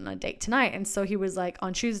going on a date tonight. And so he was like,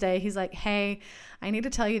 on Tuesday, he's like, hey, I need to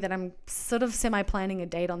tell you that I'm sort of semi-planning a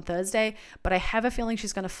date on Thursday, but I have a feeling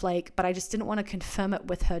she's going to flake, but I just didn't want to confirm it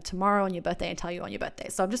with her tomorrow on your birthday and tell you on your birthday.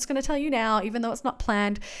 So I'm just going to tell you now, even though it's not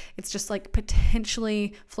planned, it's just like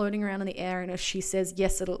potentially floating around in the air. And if she says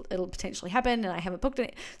yes, it'll potentially happen, and I haven't booked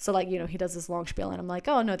it. So like, you know, he does this long spiel and I'm like,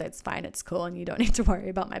 oh no, that's fine. It's cool. And you don't need to worry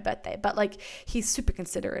about my birthday. But like, he's super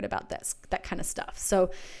considerate about that kind of stuff.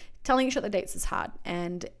 So telling each other dates is hard.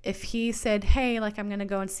 And if he said, hey, like I'm going to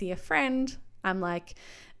go and see a friend, I'm like,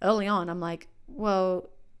 early on, I'm like,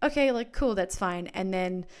 well, okay, like cool, that's fine. And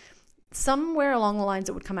then somewhere along the lines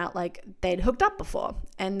it would come out like they'd hooked up before,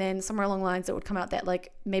 and then somewhere along the lines it would come out that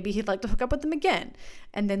like maybe he'd like to hook up with them again,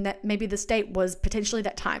 and then that maybe this date was potentially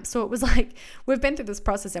that time. So it was like we've been through this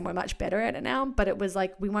process and we're much better at it now, but it was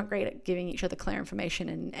like we weren't great at giving each other clear information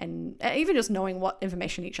and even just knowing what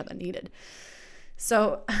information each other needed.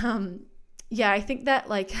 So yeah, I think that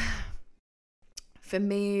like for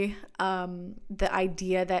me, the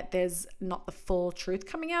idea that there's not the full truth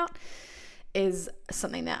coming out is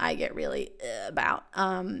something that I get really about.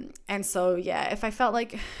 And so, yeah, if I felt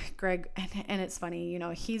like Greg, and it's funny, you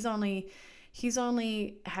know, he's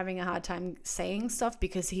only having a hard time saying stuff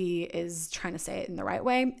because he is trying to say it in the right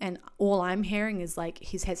way. And all I'm hearing is like,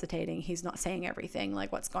 he's hesitating. He's not saying everything,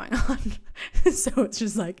 like what's going on. So it's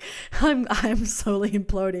just like, I'm slowly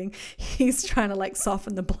imploding. He's trying to like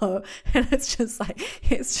soften the blow. And it's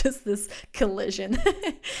just this collision.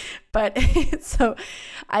 But so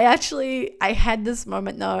I had this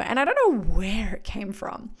moment though, and I don't know where it came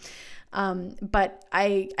from. But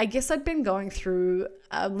I guess I'd been going through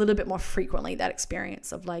a little bit more frequently that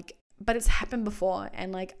experience of like, but it's happened before.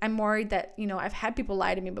 And like, I'm worried that, you know, I've had people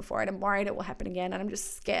lie to me before and I'm worried it will happen again. And I'm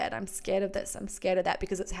just scared. I'm scared of this. I'm scared of that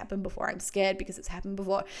because it's happened before. I'm scared because it's happened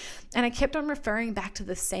before. And I kept on referring back to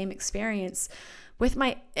the same experience with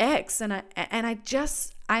my ex. And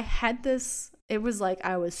I had this, it was like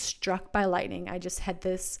I was struck by lightning. I just had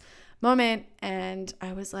this moment and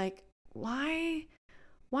I was like, why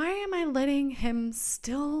am I letting him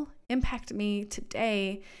still impact me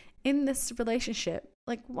today in this relationship?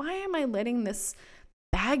 Like, why am I letting this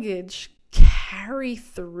baggage carry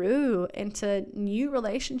through into new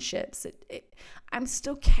relationships? I'm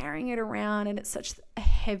still carrying it around and it's such a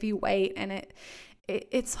heavy weight and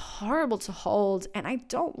it's horrible to hold. And I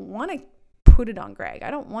don't want to put it on Greg. I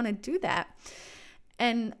don't want to do that.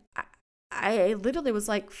 And I literally was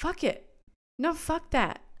like, fuck it. No, fuck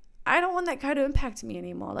that. I don't want that guy to impact me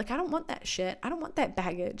anymore. Like, I don't want that shit. I don't want that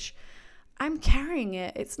baggage. I'm carrying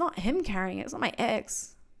it. It's not him carrying it. It's not my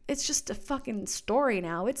ex. It's just a fucking story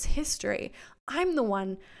now. It's history. I'm the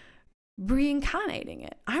one reincarnating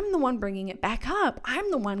it. I'm the one bringing it back up. I'm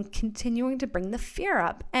the one continuing to bring the fear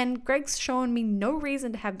up. And Greg's shown me no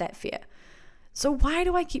reason to have that fear. So why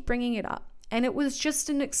do I keep bringing it up? And it was just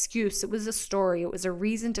an excuse. It was a story. It was a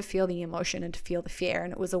reason to feel the emotion and to feel the fear.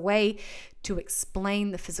 And it was a way to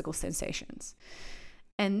explain the physical sensations.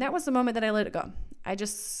 And that was the moment that I let it go. I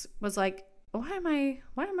just was like, why am I,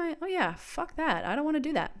 oh yeah, fuck that. I don't want to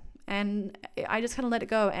do that. And I just kind of let it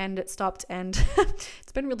go and it stopped. And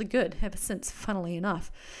it's been really good ever since, funnily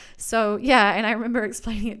enough. So yeah, and I remember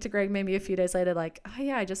explaining it to Greg maybe a few days later, like, oh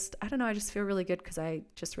yeah, I don't know. I just feel really good because I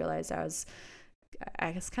just realized I was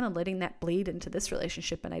kind of letting that bleed into this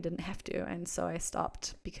relationship and I didn't have to. And so I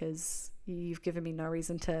stopped because you've given me no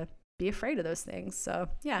reason to be afraid of those things. So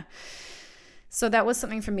yeah. So that was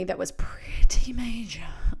something for me that was pretty major.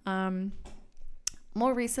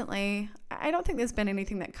 More recently, I don't think there's been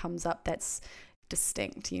anything that comes up that's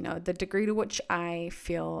distinct. You know, the degree to which I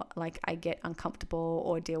feel like I get uncomfortable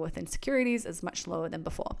or deal with insecurities is much lower than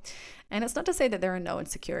before. And it's not to say that there are no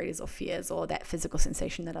insecurities or fears or that physical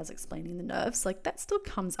sensation that I was explaining, the nerves, like that still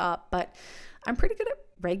comes up, but I'm pretty good at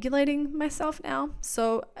regulating myself now.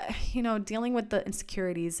 So, you know, dealing with the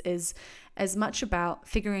insecurities is as much about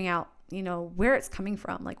figuring out, you know, where it's coming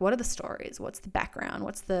from. Like, what are the stories? What's the background?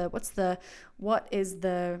 What is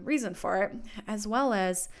the reason for it? As well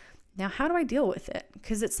as, now, how do I deal with it?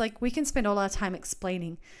 Because it's like we can spend all our time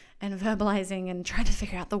explaining and verbalizing and trying to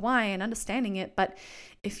figure out the why and understanding it. But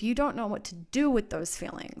if you don't know what to do with those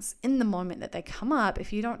feelings in the moment that they come up,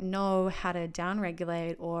 if you don't know how to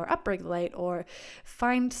downregulate or upregulate or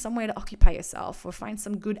find some way to occupy yourself or find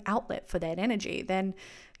some good outlet for that energy, then,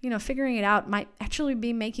 you know, figuring it out might actually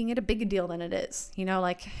be making it a bigger deal than it is. You know,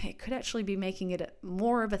 like it could actually be making it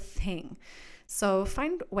more of a thing. So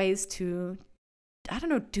find ways to, I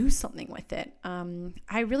don't know, do something with it.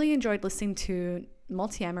 I really enjoyed listening to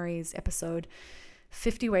Multi-Amory's episode,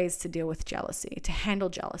 50 Ways to Deal with Jealousy, to handle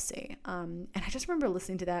jealousy. And I just remember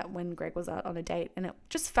listening to that when Greg was out on a date, and it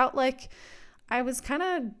just felt like I was kind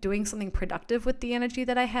of doing something productive with the energy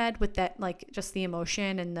that I had, with that, like just the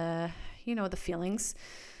emotion and the, you know, the feelings,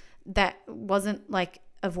 that wasn't like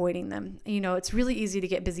avoiding them. You know, it's really easy to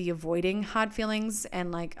get busy avoiding hard feelings,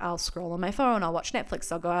 and like I'll scroll on my phone, I'll watch Netflix,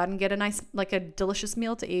 I'll go out and get a nice, like a delicious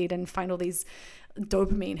meal to eat and find all these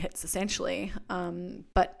dopamine hits essentially.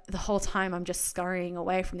 But the whole time I'm just scurrying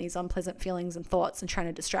away from these unpleasant feelings and thoughts and trying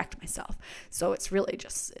to distract myself. So it's really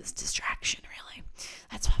just, it's distraction, really.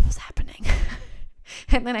 That's what was happening.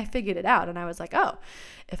 And then I figured it out, and I was like, oh,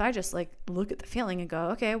 if I just like look at the feeling and go,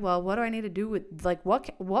 okay, well, what do I need to do with, like,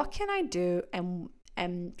 what can I do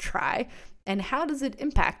and try, and how does it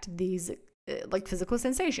impact these like physical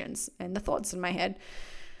sensations and the thoughts in my head?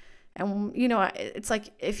 And, you know, it's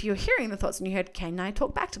like, if you're hearing the thoughts in your head, can I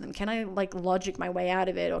talk back to them? Can I like logic my way out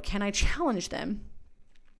of it, or can I challenge them?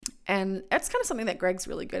 And that's kind of something that Greg's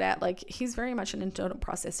really good at. Like, he's very much an internal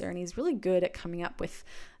processor, and he's really good at coming up with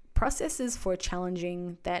processes for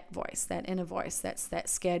challenging that voice, that inner voice, that's that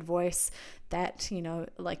scared voice, that, you know,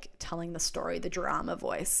 like telling the story, the drama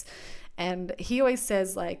voice. And he always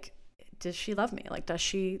says, like, does she love me? Like, does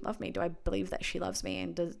she love me? Do I believe that she loves me?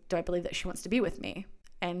 And do I believe that she wants to be with me?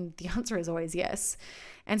 And the answer is always yes.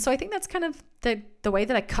 And so I think that's kind of the way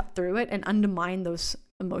that I cut through it and undermine those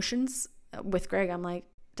emotions with Greg. I'm like,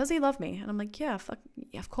 does he love me? And I'm like, yeah,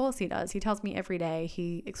 of course he does. He tells me every day.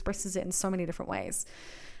 He expresses it in so many different ways.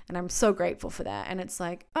 And I'm so grateful for that. And it's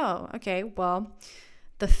like, oh, okay, well,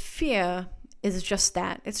 the fear is just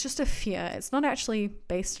that. It's just a fear. It's not actually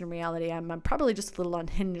based in reality. I'm probably just a little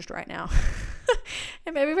unhinged right now.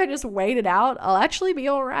 And maybe if I just wait it out, I'll actually be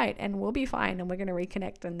all right, and we'll be fine, and we're going to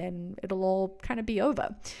reconnect, and then it'll all kind of be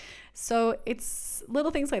over. So it's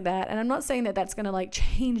little things like that. And I'm not saying that that's going to like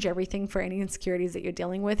change everything for any insecurities that you're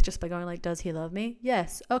dealing with just by going like, does he love me?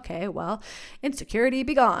 Yes. Okay, well, insecurity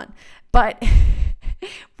be gone. But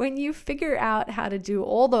when you figure out how to do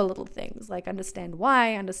all the little things, like understand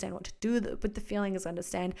why, understand what to do with the feelings,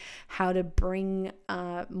 understand how to bring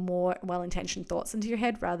more well-intentioned thoughts into your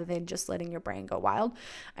head rather than just letting your brain go wild,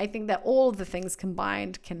 I think that all of the things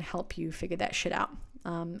combined can help you figure that shit out.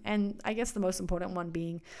 And I guess the most important one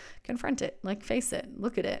being confront it, like face it,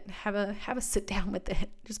 look at it, have a sit down with it.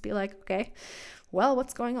 Just be like, okay, well,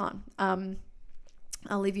 what's going on?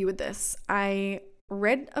 I'll leave you with this. I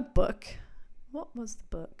read a book. What was the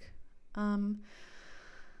book?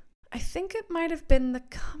 I think it might have been The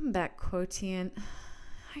Comeback Quotient.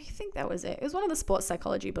 I think that was it. It was one of the sports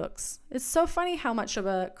psychology books. It's so funny how much of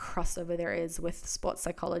a crossover there is with sports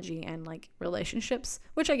psychology and like relationships,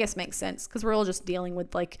 which I guess makes sense because we're all just dealing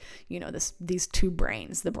with like, you know, these two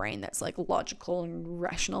brains, the brain that's like logical and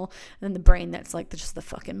rational, and then the brain that's like just the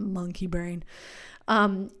fucking monkey brain.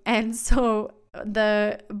 And so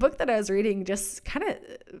the book that I was reading just kind of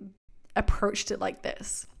approached it like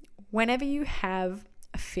this. Whenever you have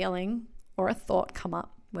a feeling or a thought come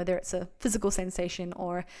up, whether it's a physical sensation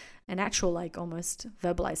or an actual like almost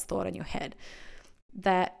verbalized thought in your head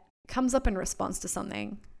that comes up in response to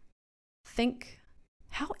something, think,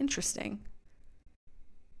 how interesting,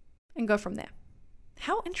 and go from there.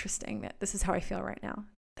 How interesting that this is how I feel right now.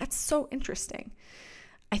 That's so interesting.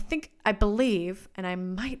 I believe, and I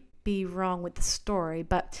might be wrong with the story,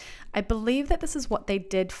 but I believe that this is what they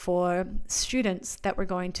did for students that were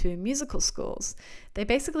going to musical schools. They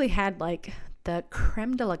basically had like the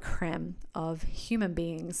creme de la creme of human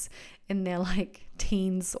beings in their like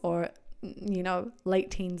teens or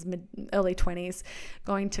late teens, early 20s,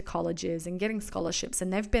 going to colleges and getting scholarships,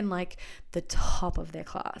 and they've been like the top of their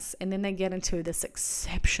class, and then they get into this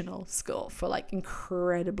exceptional school for like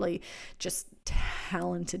incredibly just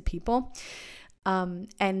talented people,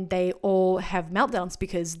 and they all have meltdowns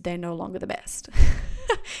because they're no longer the best.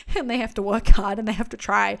 And they have to work hard and they have to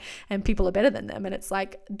try, and people are better than them, and it's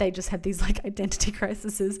like they just have these like identity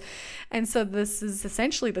crises. And so this is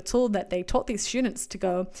essentially the tool that they taught these students to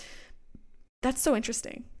go, that's so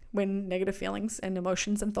interesting when negative feelings and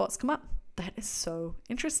emotions and thoughts come up. That is so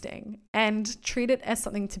interesting, and treat it as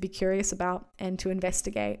something to be curious about and to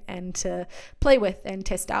investigate and to play with and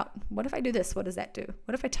test out. What if I do this? What does that do?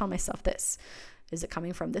 What if I tell myself this? Is it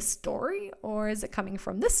coming from this story, or is it coming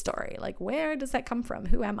from this story? Like, where does that come from?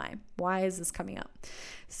 Who am I? Why is this coming up?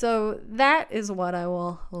 So that is what I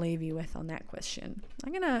will leave you with on that question.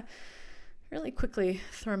 I'm going to really quickly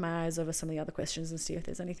throw my eyes over some of the other questions and see if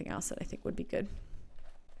there's anything else that I think would be good.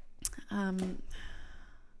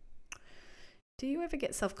 Do you ever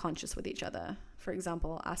get self-conscious with each other? For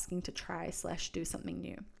example, asking to try/do something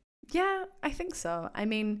new. Yeah, I think so. I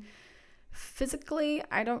mean, physically,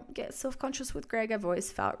 I don't get self-conscious with Greg. I've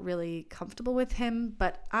always felt really comfortable with him,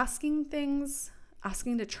 but asking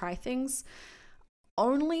to try things,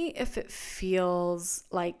 only if it feels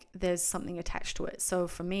like there's something attached to it. So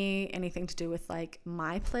for me, anything to do with like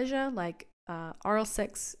my pleasure, like oral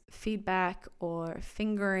sex, feedback, or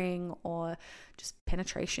fingering, or just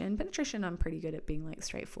penetration. Penetration, I'm pretty good at being like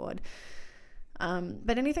straightforward.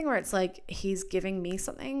 But anything where it's like he's giving me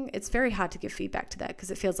something, it's very hard to give feedback to that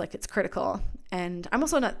because it feels like it's critical. And I'm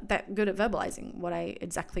also not that good at verbalizing what I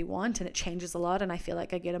exactly want, and it changes a lot, and I feel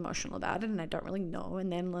like I get emotional about it and I don't really know.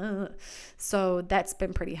 And then, so that's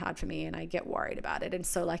been pretty hard for me, and I get worried about it. And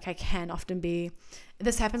so like I can often be,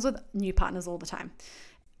 this happens with new partners all the time.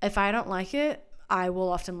 If I don't like it, I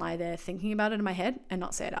will often lie there thinking about it in my head and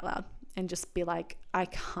not say it out loud. And just be like, I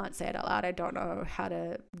can't say it out loud. I don't know how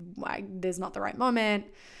to, there's not the right moment.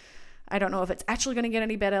 I don't know if it's actually going to get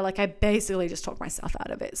any better. Like I basically just talk myself out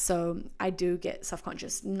of it. So I do get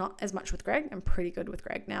self-conscious, not as much with Greg. I'm pretty good with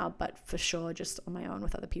Greg now, but for sure just on my own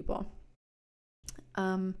with other people.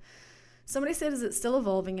 Somebody said, is it still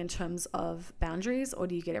evolving in terms of boundaries, or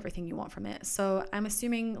do you get everything you want from it? So I'm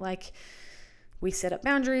assuming like we set up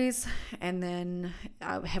boundaries, and then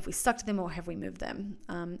have we stuck to them or have we moved them?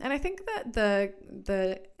 And I think that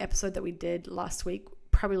the episode that we did last week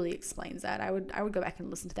probably explains that. I would go back and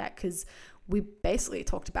listen to that, because we basically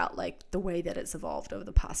talked about like the way that it's evolved over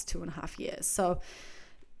the past 2.5 years. So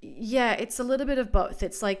yeah, it's a little bit of both.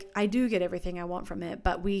 It's like I do get everything I want from it,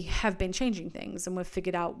 but we have been changing things, and we've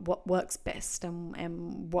figured out what works best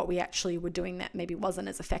and what we actually were doing that maybe wasn't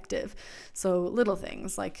as effective. So little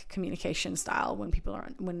things like communication style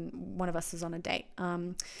when one of us is on a date.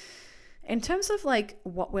 In terms of like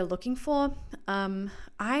what we're looking for,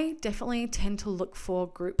 I definitely tend to look for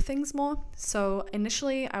group things more. So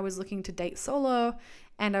initially I was looking to date solo,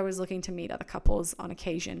 and I was looking to meet other couples on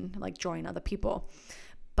occasion, like join other people.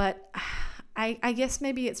 But I guess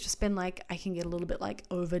maybe it's just been like I can get a little bit like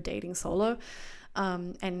over dating solo,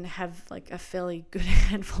 and have like a fairly good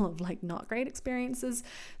handful of like not great experiences.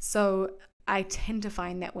 So I tend to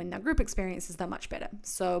find that when the group experiences, they're much better.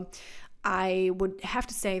 So I would have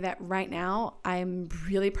to say that right now I'm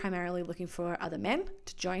really primarily looking for other men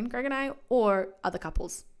to join Greg and I, or other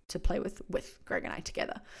couples to play with Greg and I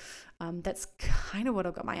together. That's kind of what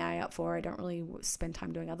I've got my eye out for. I don't really spend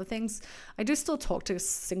time doing other things. I do still talk to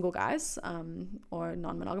single guys or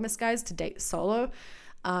non-monogamous guys to date solo,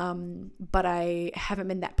 but I haven't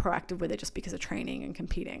been that proactive with it just because of training and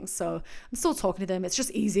competing. So I'm still talking to them. It's just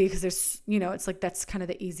easy because there's, it's like that's kind of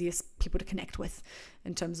the easiest people to connect with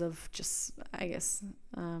in terms of just, I guess,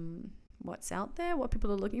 what's out there, what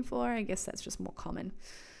people are looking for. I guess that's just more common.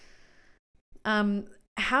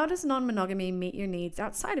 How does non-monogamy meet your needs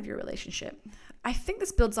outside of your relationship? I think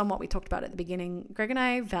this builds on what we talked about at the beginning. Greg and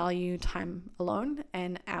I value time alone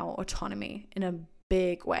and our autonomy in a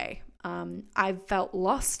big way. I've felt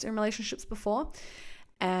lost in relationships before,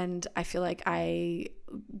 and I feel like I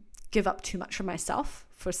give up too much of myself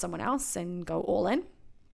for someone else and go all in.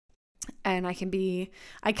 And I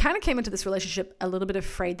kind of came into this relationship a little bit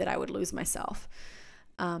afraid that I would lose myself.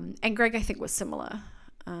 And Greg, I think, was similar.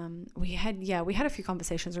 We had a few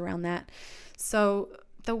conversations around that. So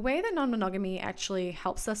the way that non-monogamy actually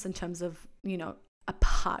helps us in terms of,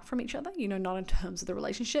 apart from each other, not in terms of the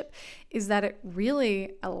relationship, is that it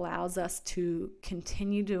really allows us to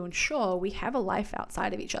continue to ensure we have a life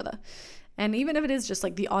outside of each other. And even if it is just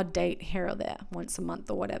like the odd date here or there, once a month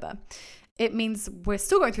or whatever, it means we're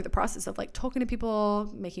still going through the process of like talking to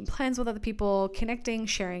people, making plans with other people, connecting,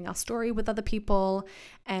 sharing our story with other people,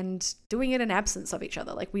 and doing it in absence of each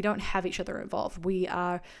other. Like we don't have each other involved. We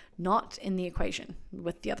are not in the equation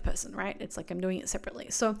with the other person, right? It's like I'm doing it separately.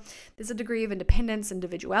 So there's a degree of independence,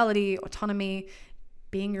 individuality, autonomy,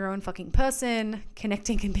 being your own fucking person,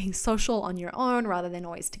 connecting and being social on your own rather than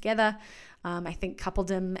always together. I think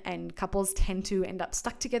coupledom and couples tend to end up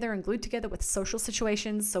stuck together and glued together with social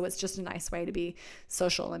situations. So it's just a nice way to be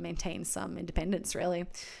social and maintain some independence, really.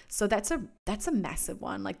 So that's a massive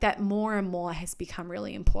one. Like that more and more has become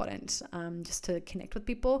really important, just to connect with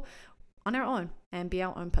people on our own and be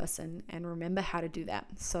our own person and remember how to do that.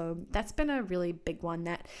 So that's been a really big one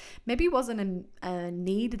that maybe wasn't a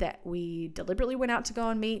need that we deliberately went out to go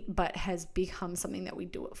and meet, but has become something that we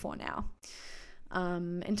do it for now.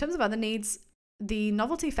 In terms of other needs, the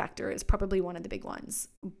novelty factor is probably one of the big ones.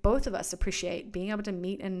 Both of us appreciate being able to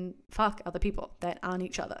meet and fuck other people that aren't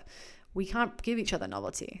each other. We can't give each other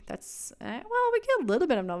novelty. That's, we get a little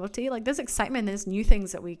bit of novelty. Like there's excitement, there's new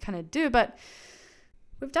things that we kind of do, but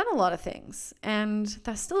we've done a lot of things and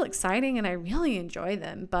they're still exciting and I really enjoy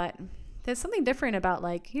them. But there's something different about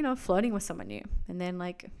like, flirting with someone new and then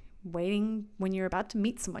like waiting when you're about to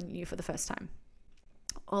meet someone new for the first time.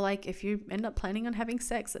 Or like if you end up planning on having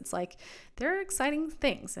sex, it's like there are exciting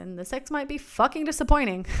things and the sex might be fucking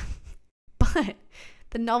disappointing, but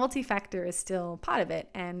the novelty factor is still part of it.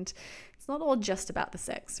 And it's not all just about the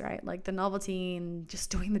sex, right? Like the novelty and just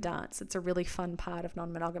doing the dance. It's a really fun part of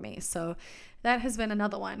non-monogamy. So that has been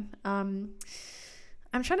another one. I'm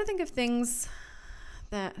trying to think of things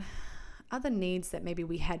that other needs that maybe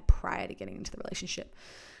we had prior to getting into the relationship.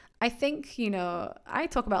 I think, I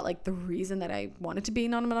talk about like the reason that I wanted to be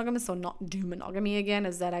non-monogamous or not do monogamy again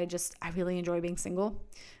is that I really enjoy being single.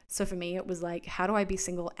 So for me, it was like, how do I be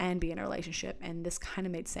single and be in a relationship? And this kind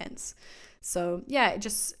of made sense. So yeah,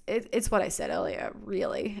 it's what I said earlier,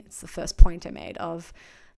 really. It's the first point I made of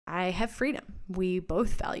I have freedom. We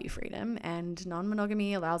both value freedom and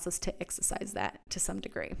non-monogamy allows us to exercise that to some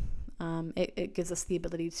degree. It gives us the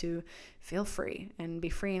ability to feel free and be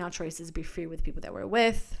free in our choices, be free with people that we're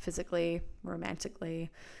with, physically, romantically,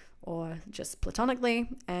 or just platonically.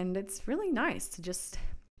 And it's really nice to just,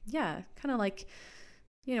 kind of like,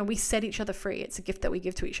 we set each other free. It's a gift that we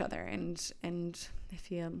give to each other. And if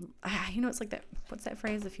you, it's like that, what's that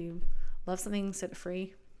phrase? If you love something, set it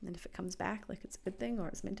free. And if it comes back, like it's a good thing or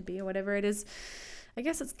it's meant to be or whatever it is, I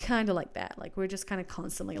guess it's kind of like that. Like we're just kind of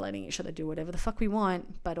constantly letting each other do whatever the fuck we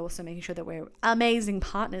want, but also making sure that we're amazing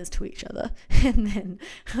partners to each other. And then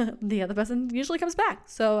the other person usually comes back.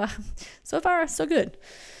 So, so far, so good.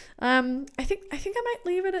 I think I might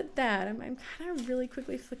leave it at that. I'm kind of really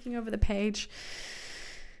quickly flicking over the page.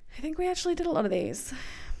 I think we actually did a lot of these.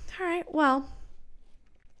 All right. Well,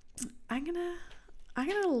 I'm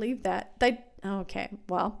gonna leave that. Okay.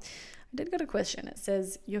 Well, I did get a question. It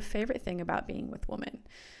says, your favorite thing about being with women.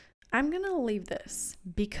 I'm going to leave this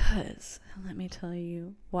because, let me tell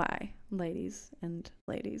you why, ladies and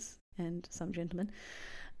some gentlemen.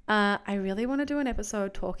 I really want to do an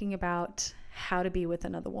episode talking about how to be with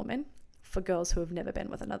another woman for girls who have never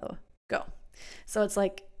been with another girl. So it's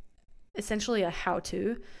like essentially a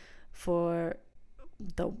how-to for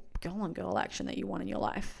the girl-on-girl action that you want in your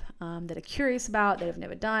life, that are curious about, that have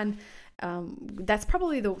never done. That's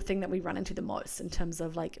probably the thing that we run into the most in terms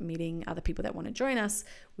of like meeting other people that want to join us.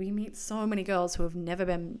 We meet so many girls who have never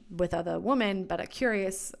been with other women but are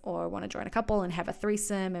curious or want to join a couple and have a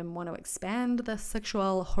threesome and want to expand the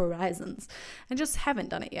sexual horizons and just haven't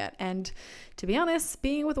done it yet. And to be honest,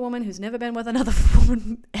 being with a woman who's never been with another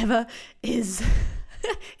woman ever is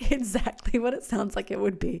exactly what it sounds like it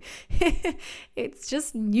would be. It's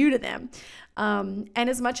just new to them. And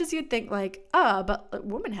as much as you'd think like, but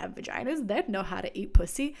women have vaginas, they'd know how to eat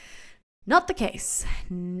pussy. Not the case.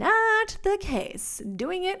 Not the case.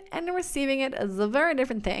 Doing it and receiving it is a very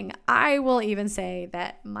different thing. I will even say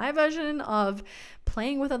that my version of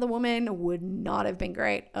playing with other women would not have been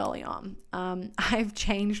great early on. I've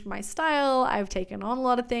changed my style. I've taken on a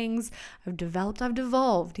lot of things. I've devolved,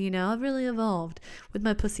 I've really evolved with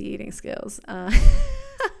my pussy eating skills.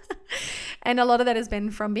 And a lot of that has been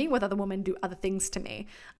from being with other women do other things to me.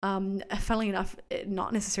 Funnily enough,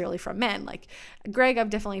 not necessarily from men. Like Greg, I've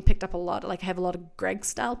definitely picked up a lot. Like I have a lot of Greg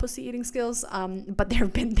style pussy eating skills. But there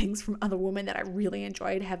have been things from other women that I really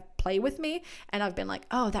enjoyed, have play with me. And I've been like,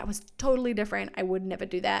 oh, that was totally different. I would never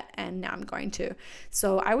do that. And now I'm going to.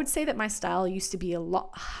 So I would say that my style used to be a lot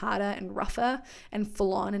harder and rougher and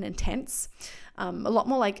full on and intense. A lot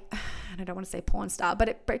more like, and I don't want to say porn style, but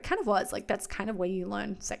it kind of was like, that's kind of where you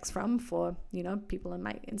learn sex from for, people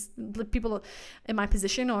in my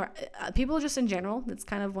position, or people just in general. It's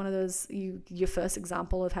kind of one of those, your first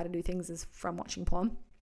example of how to do things is from watching porn.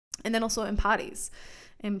 And then also in parties,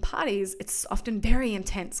 it's often very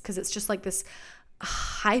intense because it's just like this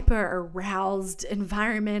hyper aroused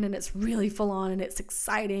environment, and it's really full on, and it's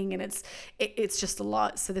exciting, and it's just a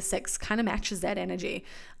lot. So the sex kind of matches that energy.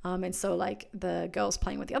 And so like the girls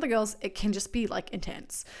playing with the other girls, it can just be like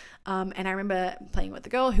intense. And I remember playing with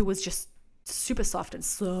the girl who was just super soft and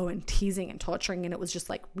slow and teasing and torturing, and it was just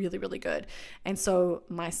like really, really good. And so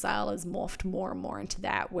my style has morphed more and more into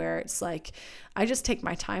that, where it's like I just take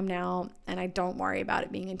my time now, and I don't worry about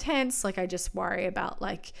it being intense. Like I just worry about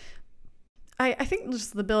like I think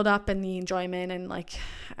just the build up and the enjoyment, and like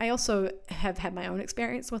I also have had my own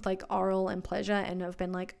experience with like oral and pleasure, and I've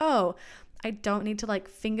been like, oh, I don't need to like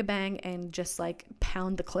finger bang and just like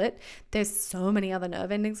pound the clit. There's so many other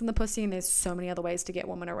nerve endings in the pussy, and there's so many other ways to get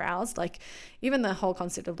women aroused. Like even the whole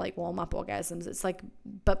concept of like warm up orgasms, it's like,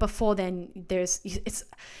 but before then it's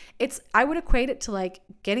I would equate it to like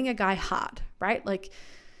getting a guy hard, right? Like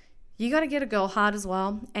you got to get a girl hard as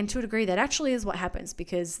well. And to a degree, that actually is what happens,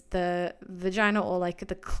 because the vagina or like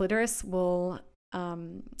the clitoris will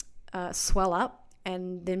swell up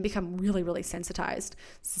and then become really, really sensitized.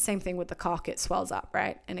 It's the same thing with the cock. It swells up,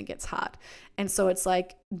 right? And it gets hard. And so it's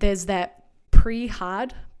like there's that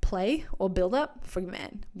pre-hard play or build up for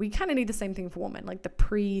men. We kind of need the same thing for women, like the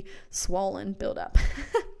pre-swollen build up.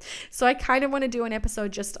 So I kind of want to do an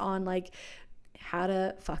episode just on like how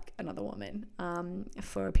to fuck another woman,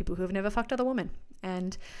 for people who have never fucked other women.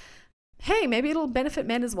 And hey, maybe it'll benefit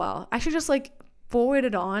men as well. I should just like forward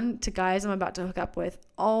it on to guys I'm about to hook up with.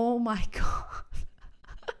 Oh my God.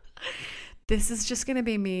 This is just going to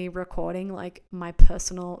be me recording like my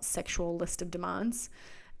personal sexual list of demands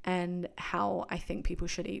and how I think people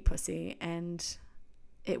should eat pussy. And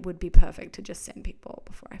it would be perfect to just send people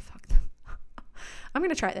before I fuck them. I'm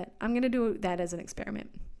going to try that. I'm going to do that as an experiment.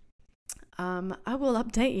 I will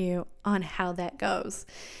update you on how that goes.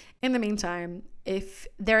 In the meantime, if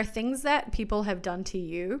there are things that people have done to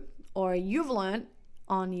you or you've learned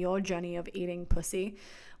on your journey of eating pussy,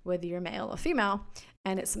 whether you're male or female,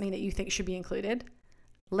 and it's something that you think should be included,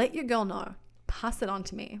 let your girl know. Pass it on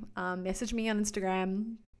to me. Message me on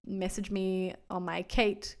Instagram. Message me on my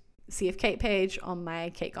CF Kate page, on my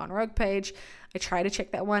Kate Gone Rogue page. I try to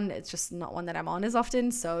check that one. It's just not one that I'm on as often.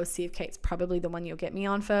 So CF Kate's probably the one you'll get me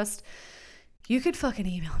on first. You could fucking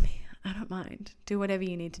email me. I don't mind. Do whatever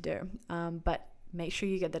you need to do. But make sure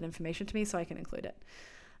you get that information to me so I can include it.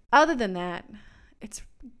 Other than that, it's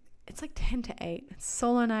like 10 to 8. It's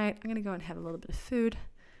solo night. I'm going to go and have a little bit of food.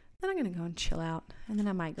 Then I'm going to go and chill out. And then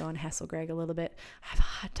I might go and hassle Greg a little bit. I have a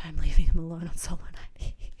hard time leaving him alone on solo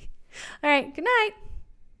night. All right. Good night.